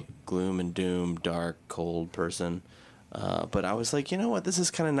a gloom and doom, dark, cold person. But I was like, you know what, this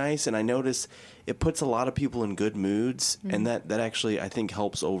is kind of nice. And I noticed it puts a lot of people in good moods. And that actually, I think,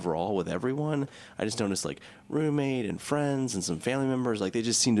 helps overall with everyone. I just noticed like roommate and friends and some family members, like they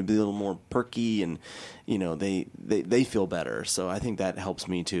just seem to be a little more perky and, they feel better. So I think that helps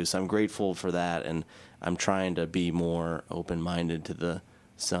me too. So I'm grateful for that. And I'm trying to be more open-minded to the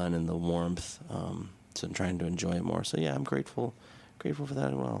sun and the warmth. So I'm trying to enjoy it more. So yeah, I'm grateful for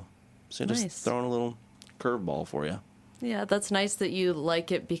that as well. So Nice. Just throwing a little curveball for you. Yeah, that's nice that you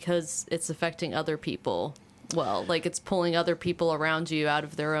like it because it's affecting other people. Well, like it's pulling other people around you out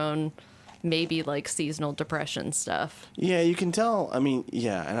of their own, maybe like seasonal depression stuff. Yeah, you can tell. I mean,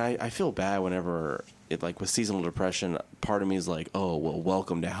 yeah, and I feel bad whenever it, like with seasonal depression, part of me is like, oh, well,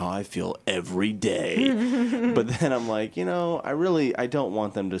 welcome to how I feel every day. But then I'm like, I don't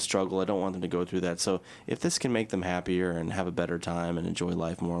want them to struggle. I don't want them to go through that. So if this can make them happier and have a better time and enjoy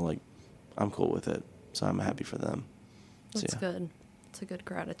life more, like, I'm cool with it. So I'm happy for them. That's good. It's a good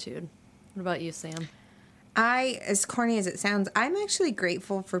gratitude. What about you, Sam? As corny as it sounds, I'm actually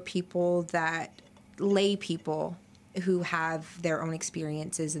grateful for lay people who have their own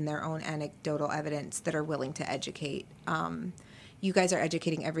experiences and their own anecdotal evidence that are willing to educate. You guys are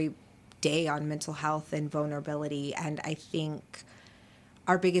educating every day on mental health and vulnerability, and I think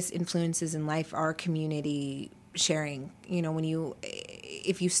our biggest influences in life are community sharing.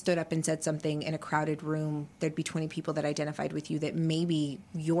 If you stood up and said something in a crowded room, there'd be 20 people that identified with you that maybe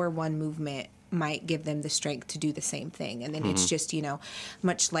your one movement might give them the strength to do the same thing. And then it's just,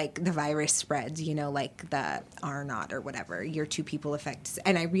 much like the virus spreads, like the R0 or whatever, your two people effect.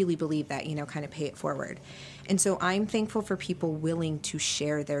 And I really believe that, kind of pay it forward. And so I'm thankful for people willing to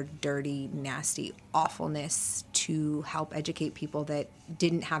share their dirty, nasty awfulness to help educate people that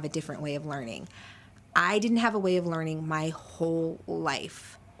didn't have a different way of learning. I didn't have a way of learning my whole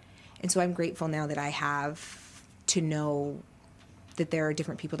life. And so I'm grateful now that I have to know that there are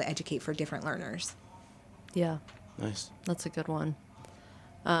different people to educate for different learners. Yeah. Nice. That's a good one.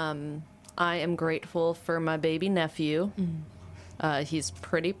 I am grateful for my baby nephew. He's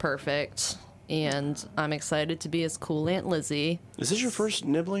pretty perfect, and I'm excited to be his cool Aunt Lizzie. Is this your first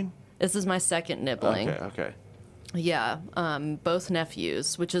nibbling? This is my second nibbling. Okay. Yeah, both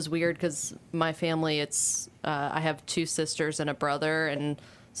nephews, which is weird because my family, I have two sisters and a brother, and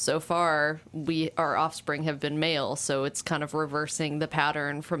so far our offspring have been male, so it's kind of reversing the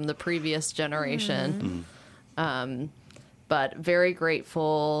pattern from the previous generation. But very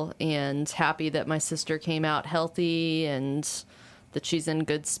grateful and happy that my sister came out healthy and that she's in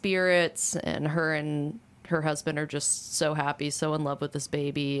good spirits, and her husband are just so happy, so in love with this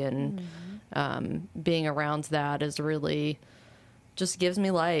baby, and being around that is really just gives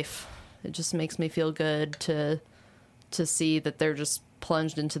me life. It just makes me feel good to see that they're just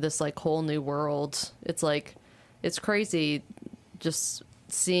plunged into this like whole new world. It's like, it's crazy just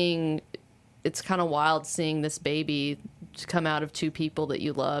seeing, it's kind of wild seeing this baby come out of two people that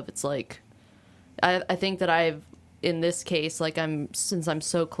you love. It's like, I think that in this case, like since I'm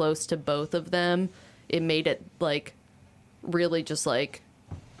so close to both of them, it made it like really just like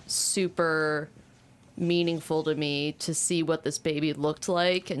super meaningful to me to see what this baby looked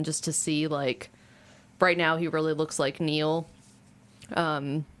like, and just to see like right now he really looks like Neil,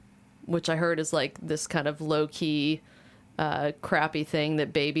 which I heard is like this kind of low-key crappy thing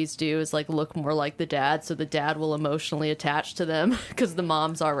that babies do, is like look more like the dad, so the dad will emotionally attach to them because the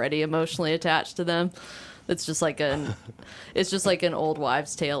mom's already emotionally attached to them. It's just like an old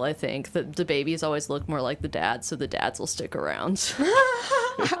wives' tale, I think, that the babies always look more like the dad, so the dads will stick around.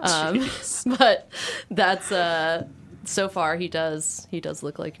 But that's so far he does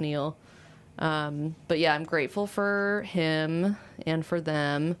look like Neil. But yeah, I'm grateful for him and for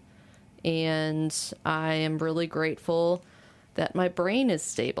them, and I am really grateful that my brain is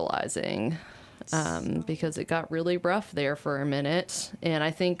stabilizing, because it got really rough there for a minute. And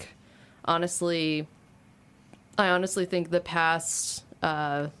I honestly think the past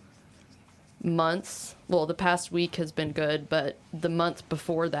month, well, the past week has been good, but the month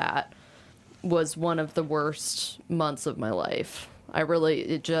before that was one of the worst months of my life. I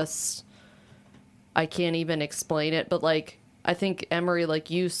can't even explain it, but like, I think Emery, like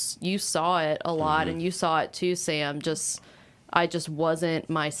you saw it a lot, and you saw it too, Sam. I just wasn't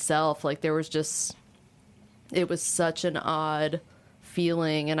myself. Like it was such an odd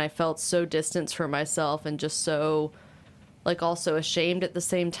feeling, and I felt so distant from myself, and just so like also ashamed at the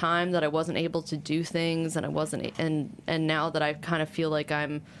same time that I wasn't able to do things, and I wasn't, and now that I kind of feel like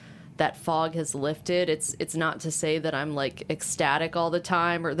that fog has lifted. It's not to say that I'm like ecstatic all the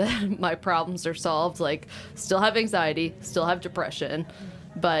time or that my problems are solved. Like still have anxiety, still have depression,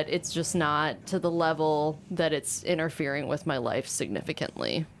 but it's just not to the level that it's interfering with my life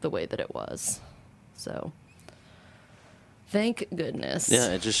significantly the way that it was. So thank goodness. Yeah,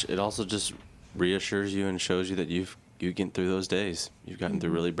 it also just reassures you and shows you that you get through those days. You've gotten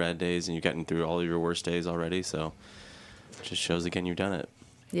through really bad days, and you've gotten through all of your worst days already. So it just shows again you've done it.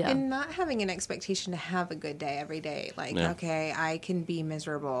 Yeah. And not having an expectation to have a good day every day. Like, okay, I can be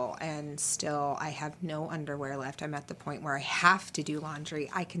miserable and still I have no underwear left. I'm at the point where I have to do laundry.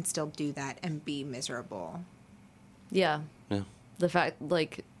 I can still do that and be miserable. Yeah. Yeah. The fact,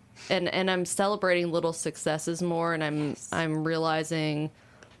 like, and I'm celebrating little successes more, and I'm realizing,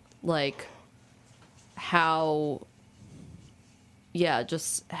 like,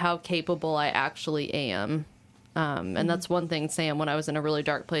 just how capable I actually am. And that's one thing, Sam, when I was in a really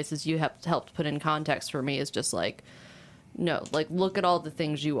dark place, is you have helped put in context for me, is just like, no, like, look at all the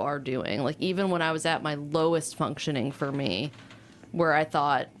things you are doing. Like, even when I was at my lowest functioning for me, where I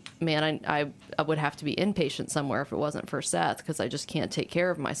thought, man, I would have to be inpatient somewhere if it wasn't for Seth, because I just can't take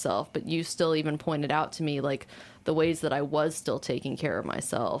care of myself. But you still even pointed out to me, like, the ways that I was still taking care of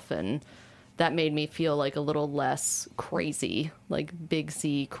myself. And that made me feel like a little less crazy, like big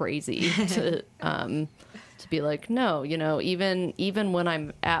C crazy, to be like, no, even when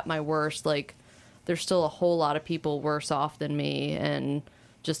I'm at my worst, like, there's still a whole lot of people worse off than me, and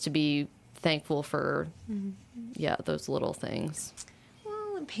just to be thankful for, those little things.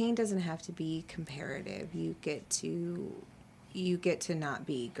 Well, pain doesn't have to be comparative. You get to not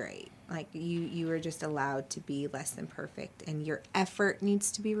be great. Like, you are just allowed to be less than perfect, and your effort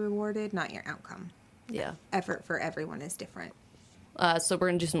needs to be rewarded, not your outcome. Yeah. Effort for everyone is different. So we're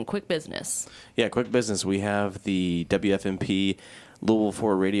going to do some quick business. Yeah, quick business. We have the WFMP Louisville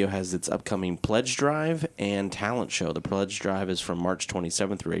Forward Radio has its upcoming pledge drive and talent show. The pledge drive is from March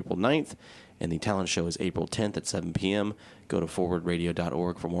 27th through April 9th, and the talent show is April 10th at 7 p.m. Go to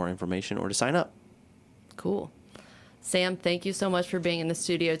forwardradio.org for more information or to sign up. Cool. Sam, thank you so much for being in the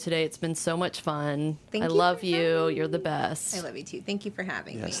studio today. It's been so much fun. Thank I you love for you. having me. You're the best. I love you too. Thank you for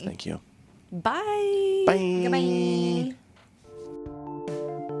having me. Yes, thank you. Bye. Bye. Goodbye.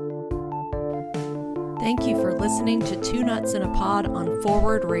 Thank you for listening to Two Nuts in a Pod on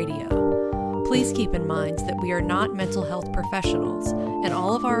Forward Radio. Please keep in mind that we are not mental health professionals, and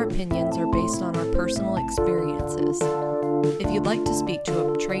all of our opinions are based on our personal experiences. If you'd like to speak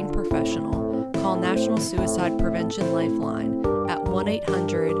to a trained professional, call National Suicide Prevention Lifeline at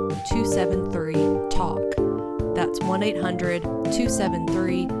 1-800-273-TALK. That's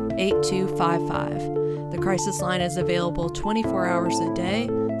 1-800-273-8255. The crisis line is available 24 hours a day,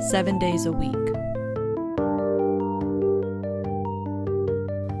 7 days a week.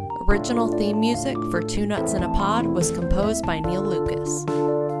 Original theme music for Two Nuts in a Pod was composed by Neil Lucas.